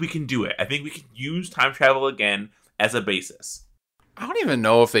 I think we can do it. I think we can use time travel again as a basis. I don't even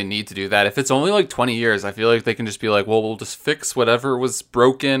know if they need to do that. If it's only like 20 years, I feel like they can just be like, well, we'll just fix whatever was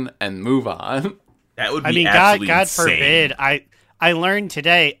broken and move on. That would be absolutely God insane. forbid. I learned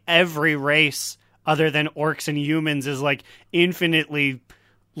today every race other than orcs and humans is, like, infinitely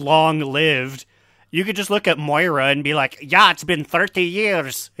long-lived. You could just look at Moira and be like, yeah, it's been 30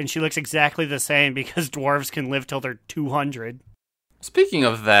 years. And she looks exactly the same because dwarves can live till they're 200. Speaking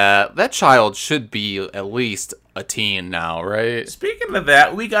of that, that child should be at least a teen now, right? Speaking of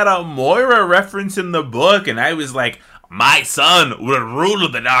that, we got a Moira reference in the book, and I was like, my son will rule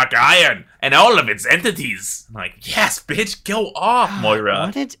the Dark Iron and all of its entities. I'm like, yes, bitch, go off,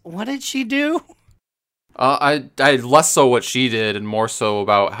 Moira. What did she do? I less so what she did and more so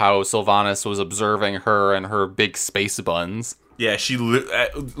about how Sylvanas was observing her and her big space buns. Yeah,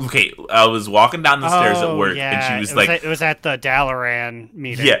 okay, I was walking down the stairs at work, and she was it was at the Dalaran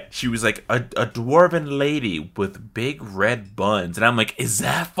meeting. Yeah, she was like, a dwarven lady with big red buns. And I'm like, is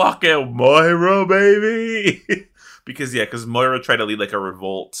that fucking Moira, baby? Because Moira tried to lead, like, a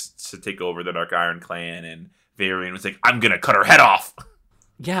revolt to take over the Dark Iron clan, and Varian was like, I'm gonna cut her head off.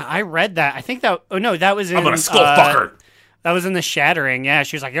 Yeah, I read that. I think that... Oh, no, that was in... I'm gonna skull fuck her. That was in The Shattering. Yeah,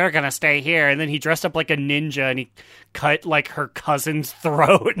 she was like, "You're gonna stay here," and then he dressed up like a ninja and he cut like her cousin's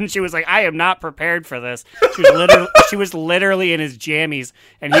throat, and she was like, "I am not prepared for this." She was literally in his jammies,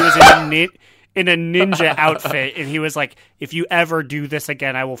 and he was in a ninja outfit, and he was like, "If you ever do this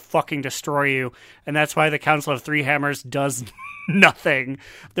again, I will fucking destroy you." And that's why the Council of Three Hammers does nothing.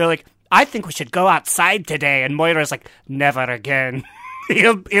 They're like, "I think we should go outside today," and Moira's like, "Never again."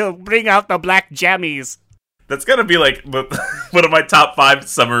 He'll bring out the black jammies. That's gotta be like one of my top 5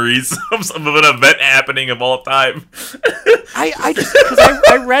 summaries of an event happening of all time. I just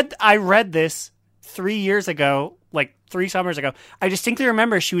because I read this 3 years ago, like 3 summers ago. I distinctly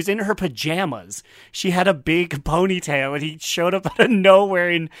remember she was in her pajamas. She had a big ponytail, and he showed up out of nowhere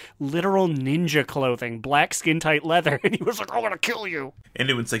in literal ninja clothing, black skin tight leather, and he was like, "I want to kill you." And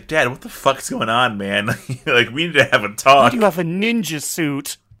it was like, "Dad, what the fuck's going on, man? Like, we need to have a Why talk." do you have a ninja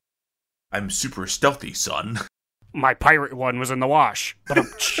suit? "I'm super stealthy, son." My pirate one was in the wash.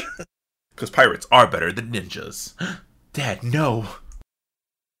 Because pirates are better than ninjas. Dad, no.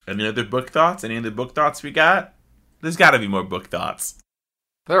 Any other book thoughts? Any other book thoughts we got? There's gotta be more book thoughts.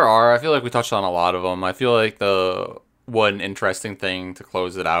 There are. I feel like we touched on a lot of them. I feel like the one interesting thing to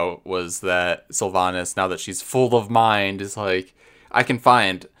close it out was that Sylvanas, now that she's full of mind, is like, I can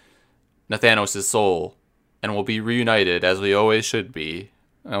find Nathanos' soul and we'll be reunited as we always should be.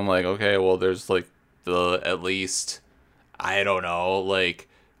 And I'm like, okay, well, there's like at least, I don't know, like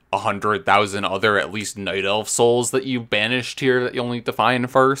 100,000 other at least night elf souls that you banished here that you'll need to find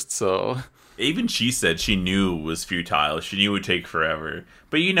first, so... Even she said she knew it was futile. She knew it would take forever.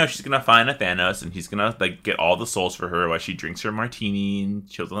 But she's gonna find Nathanos, and he's gonna like get all the souls for her while she drinks her martini and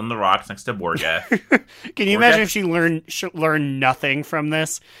chills on the rocks next to Borgath. Can you imagine if she learned nothing from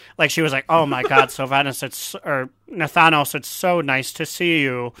this? Like she was like, "Oh my God, Nathanos, it's so nice to see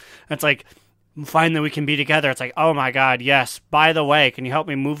you." And it's like, finally we can be together. It's like, "Oh my God, yes. By the way, can you help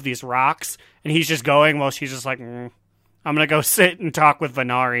me move these rocks?" And he's just going while she's just like, "I'm gonna go sit and talk with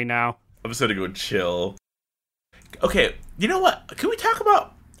Venari now. I'm just gonna go chill." Okay, you know what? Can we talk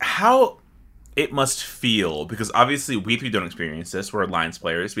about how it must feel? Because obviously we three don't experience this. We're Alliance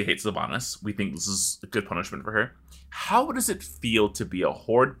players. We hate Sylvanas. We think this is a good punishment for her. How does it feel to be a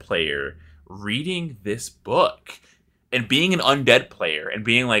Horde player reading this book and being an undead player and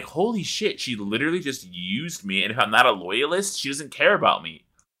being like, holy shit, she literally just used me, and if I'm not a loyalist, she doesn't care about me.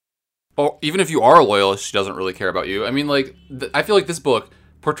 Or even if you are a loyalist, she doesn't really care about you. I mean, like, I feel like this book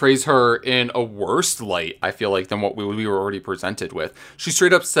portrays her in a worse light, I feel like, than what we were already presented with. She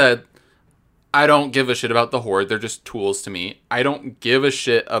straight up said, I don't give a shit about the Horde, they're just tools to me. I don't give a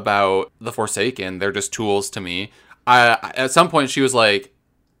shit about the Forsaken, they're just tools to me. At some point she was like,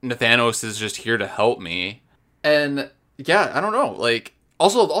 Nathanos is just here to help me. And yeah, I don't know, like,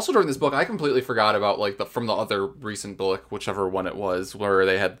 also during this book, I completely forgot about, like, from the other recent book, whichever one it was, where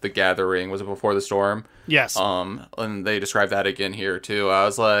they had the gathering. Was it Before the Storm? Yes. And they described that again here, too. I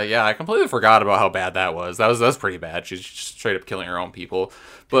was like, yeah, I completely forgot about how bad that was. That was pretty bad. She's just straight up killing her own people.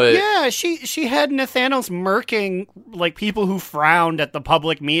 But yeah, she had Nathanos murking, like, people who frowned at the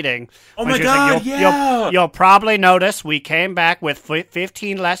public meeting. Oh my God, like, yeah! You'll probably notice we came back with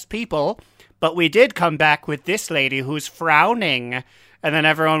 15 less people, but we did come back with this lady who's frowning. And then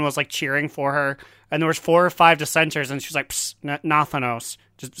everyone was, like, cheering for her. And there was 4 or 5 dissenters, and she's like, psst, Nathanos,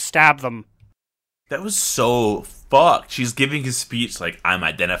 just stab them. That was so fucked. She's giving his speech like, I'm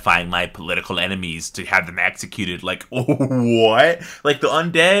identifying my political enemies to have them executed. Like, what? Like, the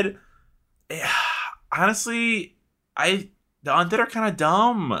undead? Honestly, the undead are kind of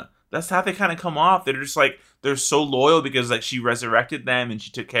dumb. That's how they kind of come off. They're just, like, they're so loyal because, like, she resurrected them and she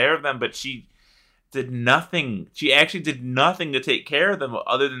took care of them, but she did nothing. She actually did nothing to take care of them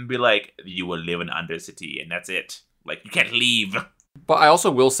other than be like, you will live in Undercity, and that's it. Like, you can't leave. But I also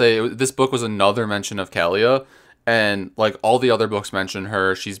will say, this book was another mention of Kalia, and like all the other books mention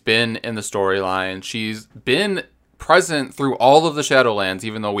her. She's been in the storyline. She's been present through all of the Shadowlands,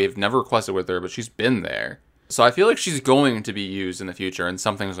 even though we've never quested with her, but she's been there. So I feel like she's going to be used in the future, and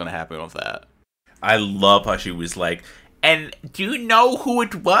something's going to happen with that. I love how she was like, and do you know who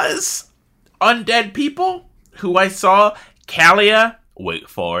it was? Undead people who I saw? Kalia. Wait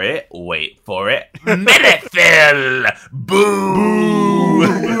for it. Menethil! Boo!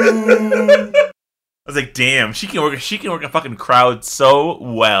 I was like, damn, she can work a fucking crowd so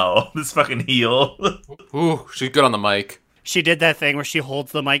well. This fucking heel. Ooh, she's good on the mic. She did that thing where she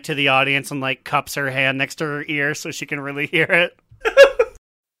holds the mic to the audience and, like, cups her hand next to her ear so she can really hear it.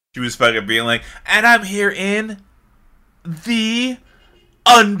 She was fucking being like, and I'm here in the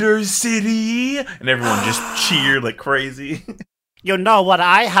Undercity, and everyone just cheered like crazy. You know what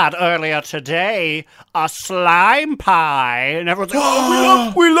I had earlier today? A slime pie. And everyone's like,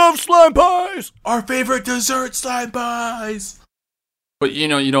 oh, we love slime pies. Our favorite dessert, slime pies. But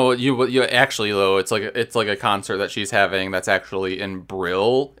you actually though, it's like a concert that she's having that's actually in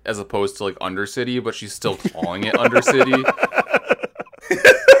Brill as opposed to like Undercity, but she's still calling it Undercity.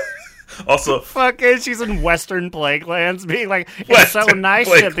 Also, Fucking, she's in Western Plaguelands, being like, it's so nice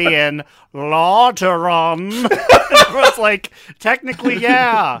to be in Lauteron. It's like, technically,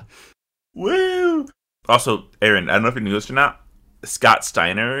 yeah. woo. Also, Aaron, I don't know if you knew this or not. Scott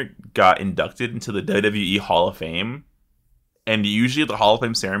Steiner got inducted into the WWE Hall of Fame. And usually at the Hall of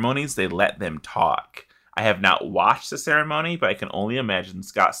Fame ceremonies, they let them talk. I have not watched the ceremony, but I can only imagine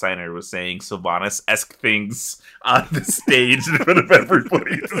Scott Steiner was saying Sylvanas-esque things on the stage in front of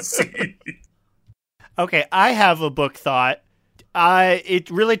everybody to see. Okay, I have a book thought. It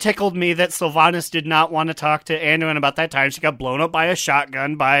really tickled me that Sylvanas did not want to talk to Anduin about that time she got blown up by a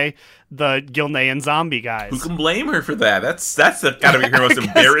shotgun by the Gilnean zombie guys. Who can blame her for that? That's gotta be her most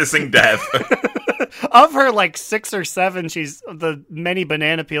embarrassing death. Of her, like, 6 or 7, the many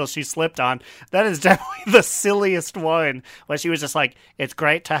banana peels she slipped on, that is definitely the silliest one, where she was just like, it's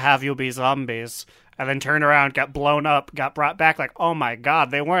great to have you be zombies, and then turned around, got blown up, got brought back, like, oh my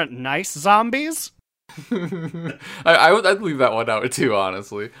god, they weren't nice zombies? I'd leave that one out too,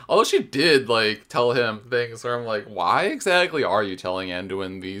 honestly. Although she did like tell him things where I'm like, why exactly are you telling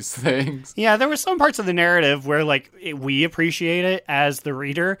Anduin these things? Yeah, there were some parts of the narrative where like we appreciate it as the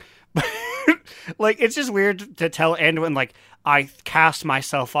reader, but like it's just weird to tell Anduin like I cast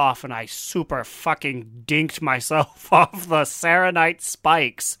myself off and I super fucking dinked myself off the Serenite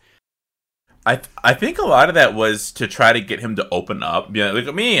spikes. I think a lot of that was to try to get him to open up. You know, look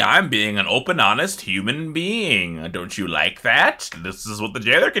at me, I'm being an open, honest human being. Don't you like that? This is what the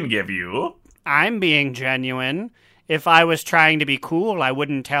jailer can give you. I'm being genuine. If I was trying to be cool, I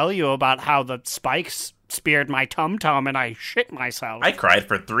wouldn't tell you about how the spikes speared my tum-tum and I shit myself. I cried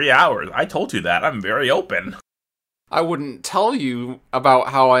for 3 hours. I told you that. I'm very open. I wouldn't tell you about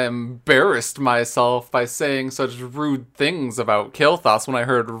how I embarrassed myself by saying such rude things about Kael'thas when I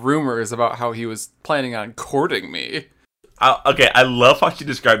heard rumors about how he was planning on courting me. Okay, I love how she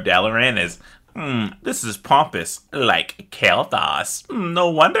described Dalaran as, this is pompous, like Kael'thas. No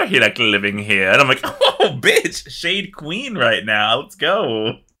wonder he liked living here. And I'm like, oh, bitch, Shade Queen right now. Let's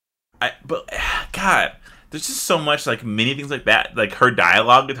go. But, God, there's just so much, like, many things like that, like, her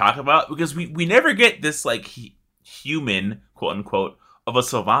dialogue to talk about, because we never get this, like, human, quote unquote, of a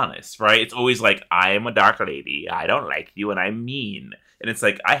Sylvanas, right? It's always like, I am a dark lady, I don't like you, and I'm mean. And it's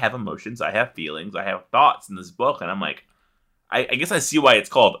like, I have emotions, I have feelings, I have thoughts in this book, and I'm like, I guess I see why it's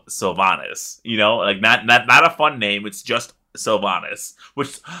called Sylvanas, you know? Like, not a fun name, it's just Sylvanas.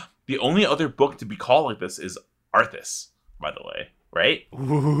 Which, the only other book to be called like this is Arthas, by the way, right?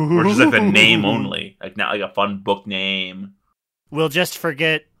 Which is like the name only, like not like a fun book name. We'll just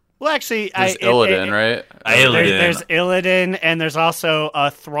forget. Well, actually, there's Illidan, right? There's Illidan, and there's also a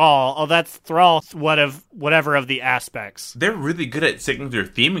Thrall. Oh, that's Thrall, whatever of the aspects. They're really good at sticking to their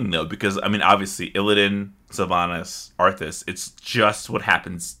theming, though, because, I mean, obviously, Illidan, Sylvanas, Arthas, it's just what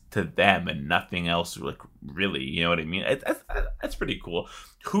happens to them and nothing else, like, really, you know what I mean? That's pretty cool.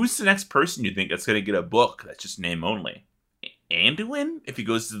 Who's the next person you think that's going to get a book that's just name only? Anduin? If he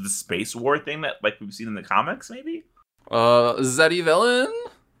goes to the space war thing that, like, we've seen in the comics, maybe? Zeddy Velen?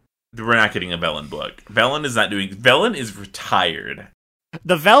 We're not getting a Velen book. Velen is retired.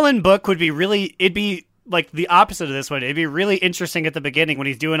 The Velen book it'd be like the opposite of this one. It'd be really interesting at the beginning when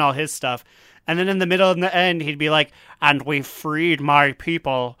he's doing all his stuff. And then in the middle and the end, he'd be like, and we freed my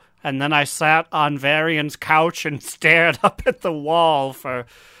people. And then I sat on Varian's couch and stared up at the wall for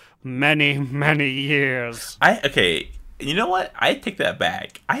many, many years. Okay, you know what? I take that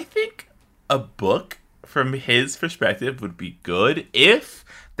back. I think a book from his perspective would be good if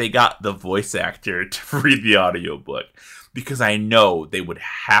they got the voice actor to read the audiobook, because I know they would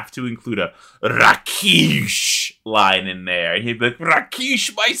have to include a Rakish line in there. And he'd be like,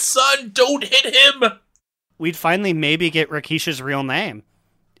 Rakish, my son, don't hit him! We'd finally maybe get Rakish's real name.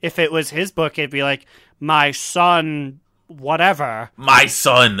 If it was his book, it'd be like, my son, whatever. My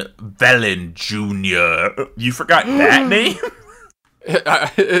son, Velen Jr. You forgot that name?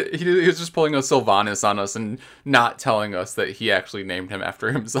 He was just pulling a Sylvanas on us and not telling us that he actually named him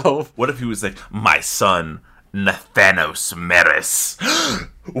after himself. What if he was like, my son, Nathanos Meris?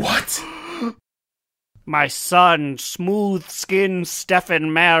 What? My son, smooth-skinned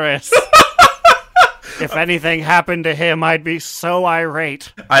Stefan Maris. If anything happened to him, I'd be so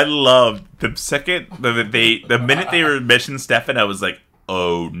irate. I loved the minute they mentioned Stefan, I was like,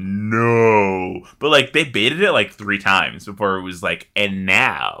 oh no. But like they baited it like 3 times before it was like, and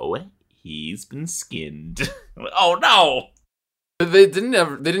now he's been skinned. Oh no. They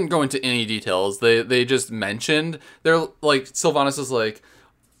didn't go into any details. They just mentioned, they're like, Sylvanas is like,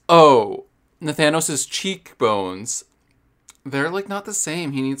 oh, Nathanos' cheekbones, they're like not the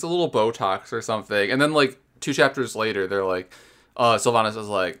same. He needs a little Botox or something. And then like 2 chapters later, they're like, Sylvanas is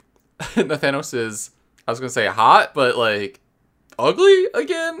like, Nathanos is, I was gonna say hot, but like ugly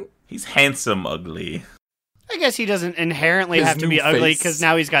again. He's handsome ugly. I guess he doesn't inherently His have to new be ugly face. because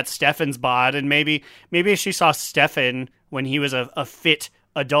now he's got Stefan's bod, and maybe if she saw Stefan when he was a fit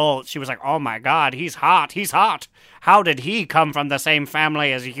adult, she was like, "Oh my God, he's hot! He's hot! How did he come from the same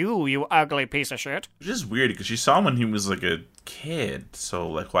family as you, you ugly piece of shit?" Which is weird because she saw him when he was like a kid. So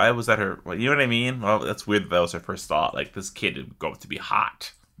like, why was that her? You know what I mean? Well, that's weird. That was her first thought. Like this kid would grow up to be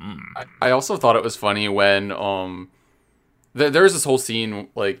hot. I also thought it was funny when there was this whole scene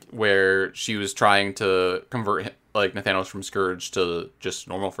like where she was trying to convert like Nathanos from Scourge to just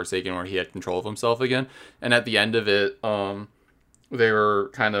normal Forsaken, where he had control of himself again. And at the end of it, they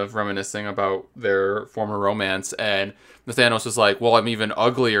were kind of reminiscing about their former romance, and Nathanos was like, "Well, I'm even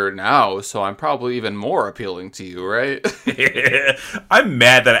uglier now, so I'm probably even more appealing to you, right?" I'm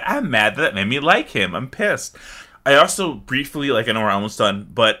mad that it made me like him. I'm pissed. I also briefly, like, I know we're almost done,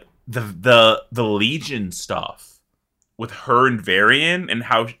 but the Legion stuff with her and Varian, and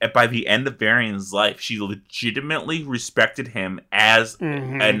how by the end of Varian's life, she legitimately respected him as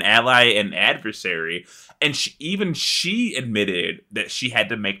an ally and adversary, and she admitted that she had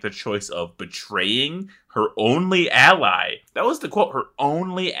to make the choice of betraying her only ally. That was the quote. Her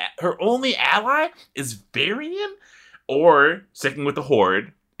only ally is Varian, or sticking with the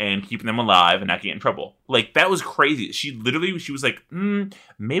Horde and keeping them alive and not getting in trouble. Like, that was crazy. She was like,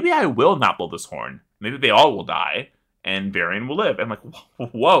 maybe I will not blow this horn. Maybe they all will die, and Varian will live. I'm like,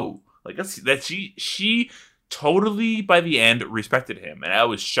 whoa. Like, she totally, by the end, respected him. And I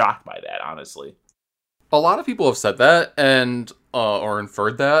was shocked by that, honestly. A lot of people have said that, and or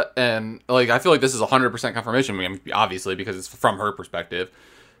inferred that, and like I feel like this is 100% confirmation. I mean, obviously, because it's from her perspective.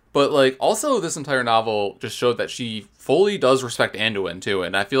 But, like, also this entire novel just showed that she fully does respect Anduin, too.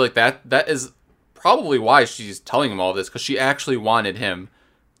 And I feel like that is probably why she's telling him all this, because she actually wanted him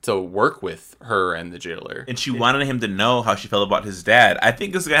to work with her and the jailer. And she wanted him to know how she felt about his dad. I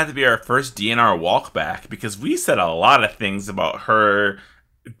think this is going to have to be our first DNR walk back, because we said a lot of things about her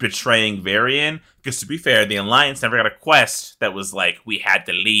betraying Varian. Because, to be fair, the Alliance never got a quest that was like, we had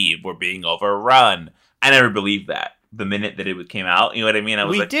to leave, we're being overrun. I never believed that. The minute that it came out, you know what I mean? I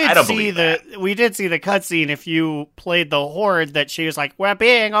was I don't believe that. We did see the cutscene. If you played the Horde, that she was like, "We're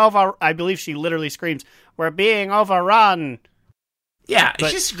being over." I believe she literally screams, "We're being overrun." Yeah,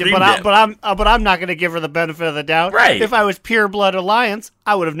 but, she screamed but I'm not going to give her the benefit of the doubt. Right? If I was Pure Blood Alliance,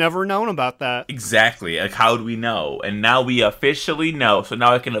 I would have never known about that. Exactly. Like, how do we know? And now we officially know. So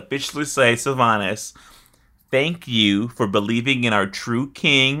now I can officially say, Sylvanas, thank you for believing in our true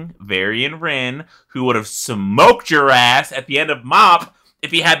king, Varian Wrynn, who would have smoked your ass at the end of Mop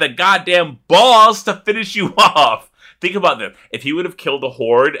if he had the goddamn balls to finish you off. Think about this. If he would have killed the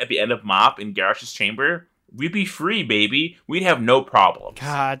Horde at the end of Mop in Garrosh's chamber, we'd be free, baby. We'd have no problems.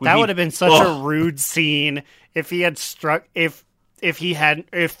 God, that would have been such a rude scene if he had struck... If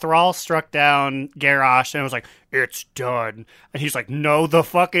Thrall struck down Garrosh and was like, "It's done," and he's like, "No, the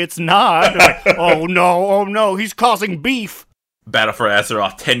fuck, it's not." Like, oh no, he's causing beef. Battle for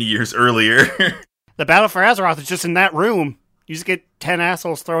Azeroth 10 years earlier. The Battle for Azeroth is just in that room. You just get 10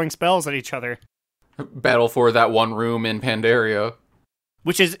 assholes throwing spells at each other. Battle for that one room in Pandaria.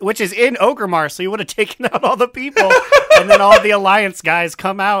 Which is in Orgrimmar, so you would have taken out all the people. And then all the Alliance guys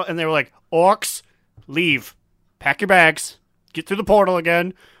come out and they were like, "Orcs, leave. Pack your bags. Get through the portal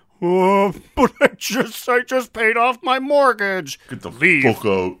again." "Oh, but I just paid off my mortgage." Get the Leave. fuck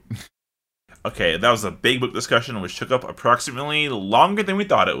out. Okay, that was a big book discussion, which took up approximately longer than we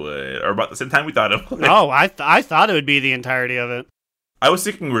thought it would, or about the same time we thought it would. Oh, I thought it would be the entirety of it. I was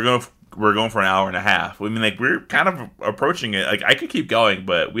thinking we're going for an hour and a half. I mean, like, we're kind of approaching it. Like, I could keep going,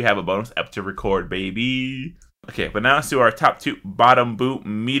 but we have a bonus ep to record, baby. Okay, but now let's do our top 2, bottom boot,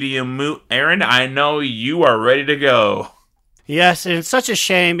 medium moot. Aaron, I know you are ready to go. Yes, and it's such a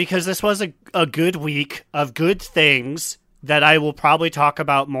shame because this was a good week of good things that I will probably talk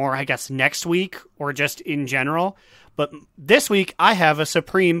about more, I guess, next week or just in general. But this week, I have a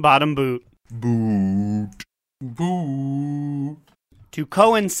supreme bottom boot. Boot. To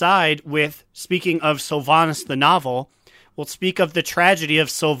coincide with, speaking of Sylvanas the novel, we'll speak of the tragedy of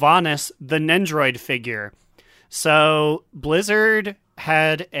Sylvanas the Nendroid figure. So, Blizzard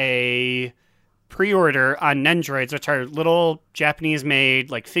had a pre-order on Nendroids, which are little Japanese-made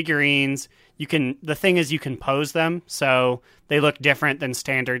like figurines. The thing is you can pose them, so they look different than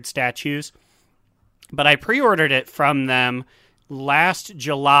standard statues. But I pre-ordered it from them last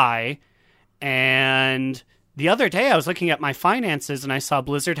July, and the other day I was looking at my finances and I saw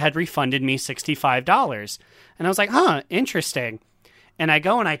Blizzard had refunded me $65. And I was like, interesting. And I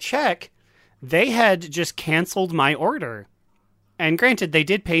go and I check, they had just canceled my order. And granted, they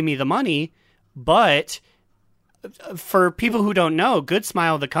did pay me the money, but for people who don't know, Good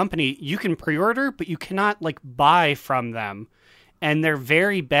Smile, the company, you can pre-order, but you cannot like buy from them. And they're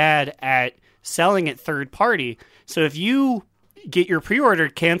very bad at selling it third party. So if you get your pre-order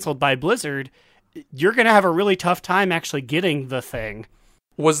canceled by Blizzard, you're going to have a really tough time actually getting the thing.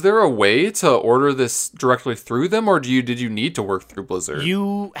 Was there a way to order this directly through them, or did you need to work through Blizzard?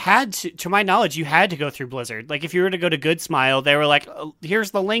 You had to my knowledge, you had to go through Blizzard. Like if you were to go to Good Smile, they were like,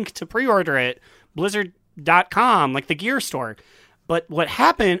 here's the link to pre-order it, blizzard.com, like the gear store. But what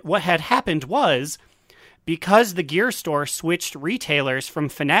had happened was, because the gear store switched retailers from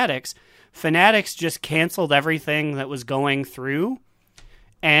Fanatics just canceled everything that was going through,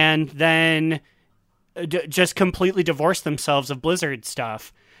 and then just completely divorced themselves of Blizzard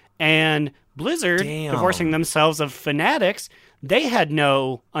stuff. And Blizzard, divorcing themselves of Fanatics, they had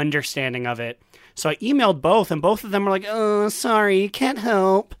no understanding of it. So I emailed both, and both of them were like, oh, sorry, can't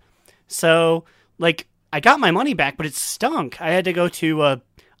help. So, like, I got my money back, but it stunk. I had to go to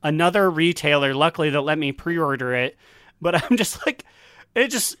another retailer, luckily, that let me pre-order it. But I'm just like, I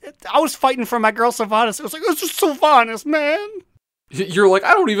was fighting for my girl Sylvanas. It was like, it's just Sylvanas, man. You're like,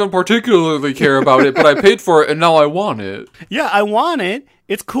 I don't even particularly care about it, but I paid for it and now I want it. Yeah, I want it.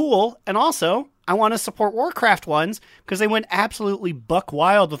 It's cool. And also, I want to support Warcraft ones because they went absolutely buck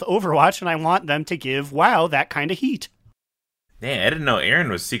wild with Overwatch, and I want them to give WoW that kind of heat. Man, I didn't know Aaron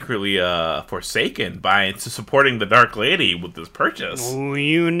was secretly forsaken by supporting the Dark Lady with this purchase. Oh,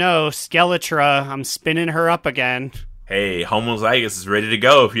 you know, Skeletra, I'm spinning her up again. Hey, Homozygous is ready to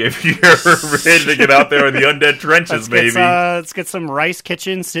go if you're ready to get out there in the undead trenches, baby. Let's get some Rice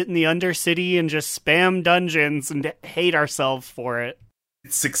Kitchen, sit in the Undercity, and just spam dungeons and hate ourselves for it.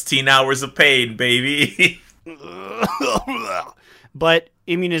 16 hours of pain, baby. But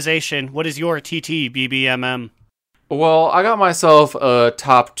immunization, what is your TT, BBMM? Well, I got myself a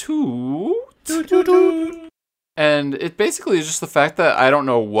top 2. And it basically is just the fact that I don't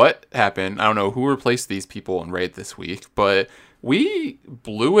know what happened. I don't know who replaced these people in Raid this week, but we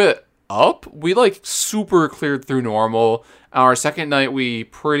blew it up. We like super cleared through normal. Our second night, we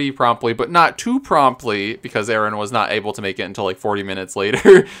pretty promptly, but not too promptly, because Aaron was not able to make it until like 40 minutes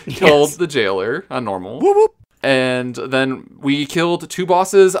later, killed the jailer on normal. Whoop, whoop. And then we killed 2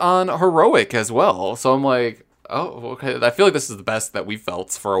 bosses on heroic as well. So I'm like, oh, okay. I feel like this is the best that we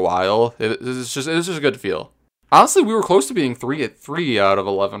felt for a while. It was just a good feel. Honestly, we were close to being 3 at 3 out of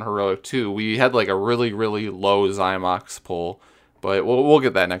 11 heroic too. We had like a really, really low Zymox pull, but we'll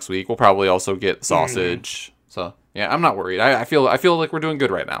get that next week. We'll probably also get sausage. So yeah, I'm not worried. I feel like we're doing good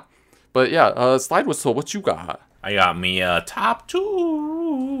right now. But yeah, Slide Whistle, what you got? I got me top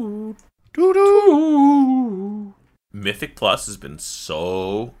 2. Mythic Plus has been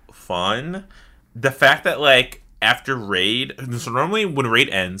so fun. The fact that like after Raid, so normally when Raid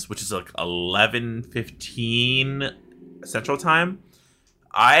ends, which is like 11:15 Central Time,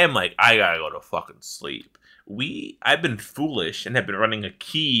 I am like, I gotta go to fucking sleep. I've been foolish and have been running a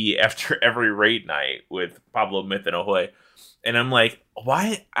key after every Raid night with Pablo, Myth, and Ahoy. And I'm like,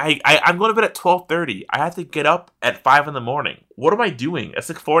 why? I'm going to bed at 12:30. I have to get up at 5 in the morning. What am I doing? That's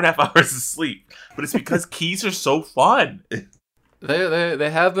like 4.5 hours of sleep. But it's because keys are so fun.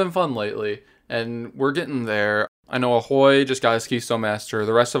 They have been fun lately, and we're getting there. I know Ahoy just got his Keystone Master.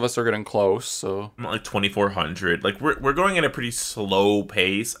 The rest of us are getting close, so I'm at like 2,400. Like we're going at a pretty slow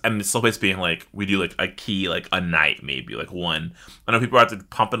pace. I mean, slow pace being like we do like a key like a night, maybe like one. I know people are out to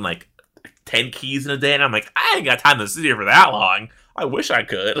pumping like 10 keys in a day, and I'm like, I ain't got time to sit here for that long. I wish I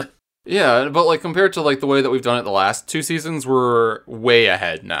could. Yeah, but like compared to like the way that we've done it the last 2 seasons, we're way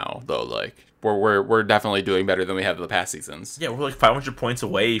ahead now, though. Like we're definitely doing better than we have in the past seasons. Yeah, we're like 500 points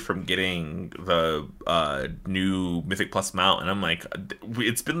away from getting the new Mythic Plus mount, and I'm like,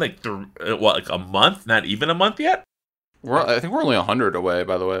 it's been like like a month, not even a month yet. I think we're only 100 away,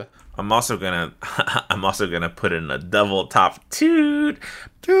 by the way. I'm also gonna put in a double top toot,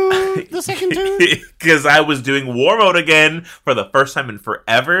 the second toot, because I was doing war mode again for the first time in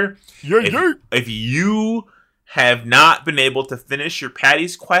forever. If you have not been able to finish your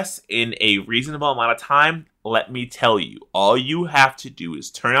Patty's quest in a reasonable amount of time, let me tell you, all you have to do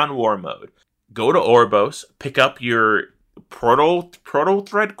is turn on war mode, go to Oribos, pick up your proto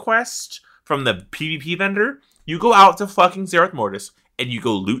thread quest from the PvP vendor. You go out to fucking Zereth Mortis and you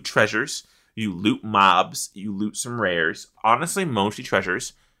go loot treasures. You loot mobs. You loot some rares. Honestly, mostly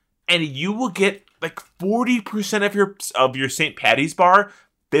treasures. And you will get like 40% of your St. Patty's bar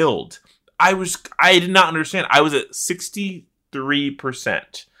filled. I did not understand. I was at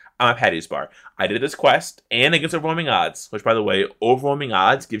 63% on my Patty's bar. I did this quest and against Overwhelming Odds, which, by the way, Overwhelming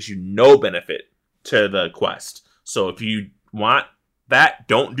Odds gives you no benefit to the quest. So if you want that,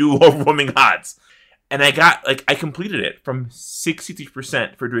 don't do Overwhelming Odds. And I completed it from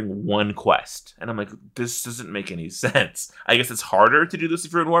 63% for doing one quest. And I'm like, this doesn't make any sense. I guess it's harder to do this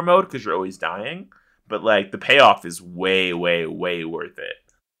if you're in war mode because you're always dying. But like the payoff is way, way, way worth it.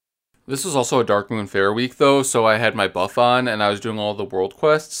 This was also a Dark Moon Fair week, though, so I had my buff on, and I was doing all the world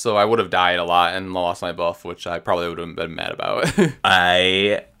quests, so I would have died a lot and lost my buff, which I probably would have been mad about.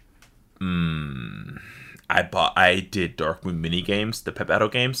 I did Dark Moon mini games, the pet battle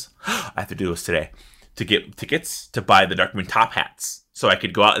games. I have to do this today to get tickets to buy the Dark Moon top hats, so I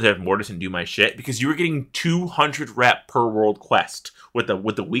could go out there with Mortis and do my shit, because you were getting 200 rep per world quest with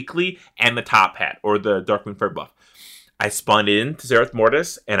the weekly and the top hat, or the Dark Moon Fair buff. I spawned in to Zereth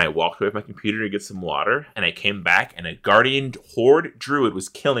Mortis, and I walked away with my computer to get some water, and I came back, and a Guardian Horde Druid was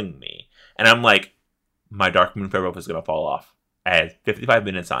killing me. And I'm like, my Dark Moon Fair buff is going to fall off. I had 55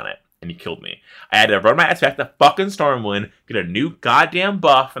 minutes on it, and he killed me. I had to run my ass back to fucking Stormwind, get a new goddamn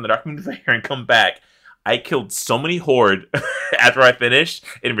buff from the Dark Moon Fair, and come back. I killed so many Horde after I finished.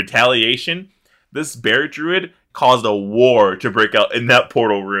 In retaliation, this Bear Druid caused a war to break out in that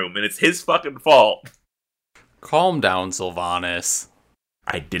portal room, and it's his fucking fault. Calm down, Sylvanas.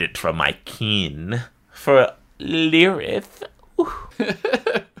 I did it for my kin. For Lirith.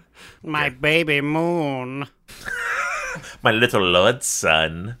 My baby moon. My little lord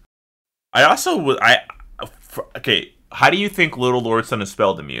son. Okay, how do you think little lord son is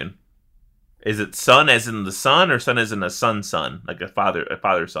spelled, Immune? Is it son as in the sun, or son as in a son? Like a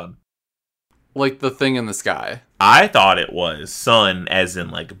father son? Like the thing in the sky. I thought it was son as in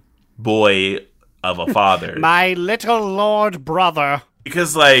like boy of a father. My little lord brother.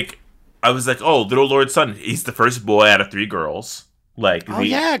 Because like, I was like, oh, little lord son, he's the first boy out of 3 girls. Like,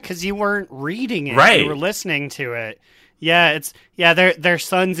 yeah, because you weren't reading it. Right. You were listening to it. Yeah, they're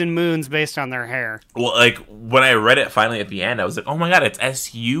suns and moons based on their hair. Well, like, when I read it finally at the end, I was like, oh my god, it's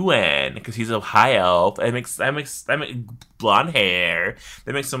S-U-N, because he's a high elf. That makes blonde hair.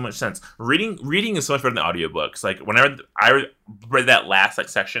 That makes so much sense. Reading is so much better than audiobooks. Like, whenever I read that last like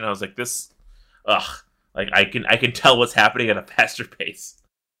section, I was like, like, I can tell what's happening at a faster pace.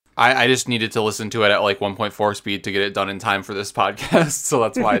 I just needed to listen to it at like 1.4 speed to get it done in time for this podcast, so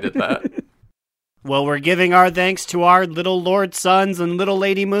that's why I did that. Well, we're giving our thanks to our little lord suns and little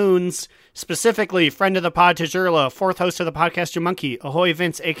lady moons. Specifically, friend of the pod Tajurla, 4th host of the podcast Monkey, Ahoy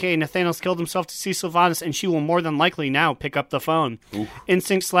Vince, aka Nathaniel's killed himself to see Sylvanas, and she will more than likely now pick up the phone.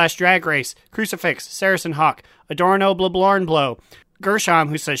 Instinct/Drag Race, Crucifix, Saracen Hawk, Adorno Blablornblow, Gershom,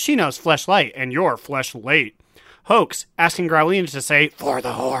 who says she knows Flesh Light, and you're Flesh Late. Hoax, asking Growlina to say, for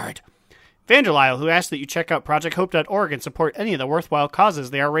the Horde. Vanderlyle, who asked that you check out ProjectHope.org and support any of the worthwhile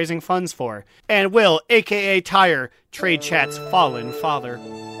causes they are raising funds for. And Will, a.k.a. Tyre, Trade Chat's fallen father.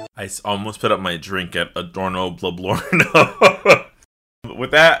 I almost put up my drink at Adorno Blablorno.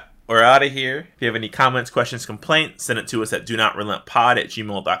 With that, we're out of here. If you have any comments, questions, complaints, send it to us at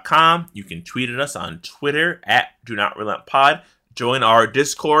donotrelenttpod@gmail.com. You can tweet at us on Twitter at donotrelenttpod. Join our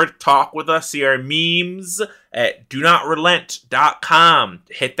Discord, talk with us, see our memes at donotrelent.com.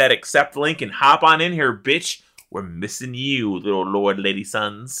 Hit that accept link and hop on in here, bitch. We're missing you, little lord lady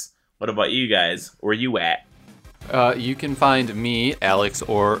sons. What about you guys? Where you at? You can find me, Alex,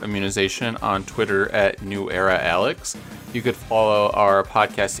 or Immunization on Twitter at New Era Alex. You could follow our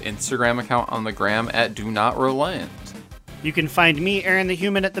podcast Instagram account on the gram at Do Not Relent. You can find me, Aaron the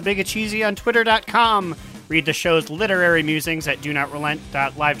Human, at the Big Cheesy on Twitter.com. Read the show's literary musings at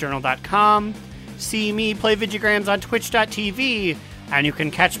donotrelent.livejournal.com. See me play videograms on twitch.tv. And you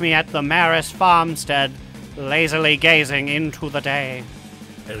can catch me at the Maris Farmstead, lazily gazing into the day.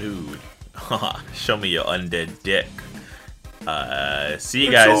 Dude, show me your undead dick. See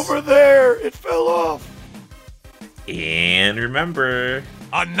you guys. It's over there. It fell off. And remember,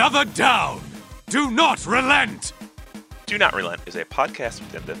 Another down. Do not relent. Do Not Relent is a podcast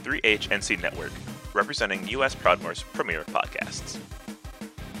within the 3HNC network, representing U.S. Proudmoore's premier podcasts.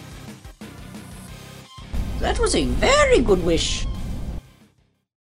 That was a very good wish.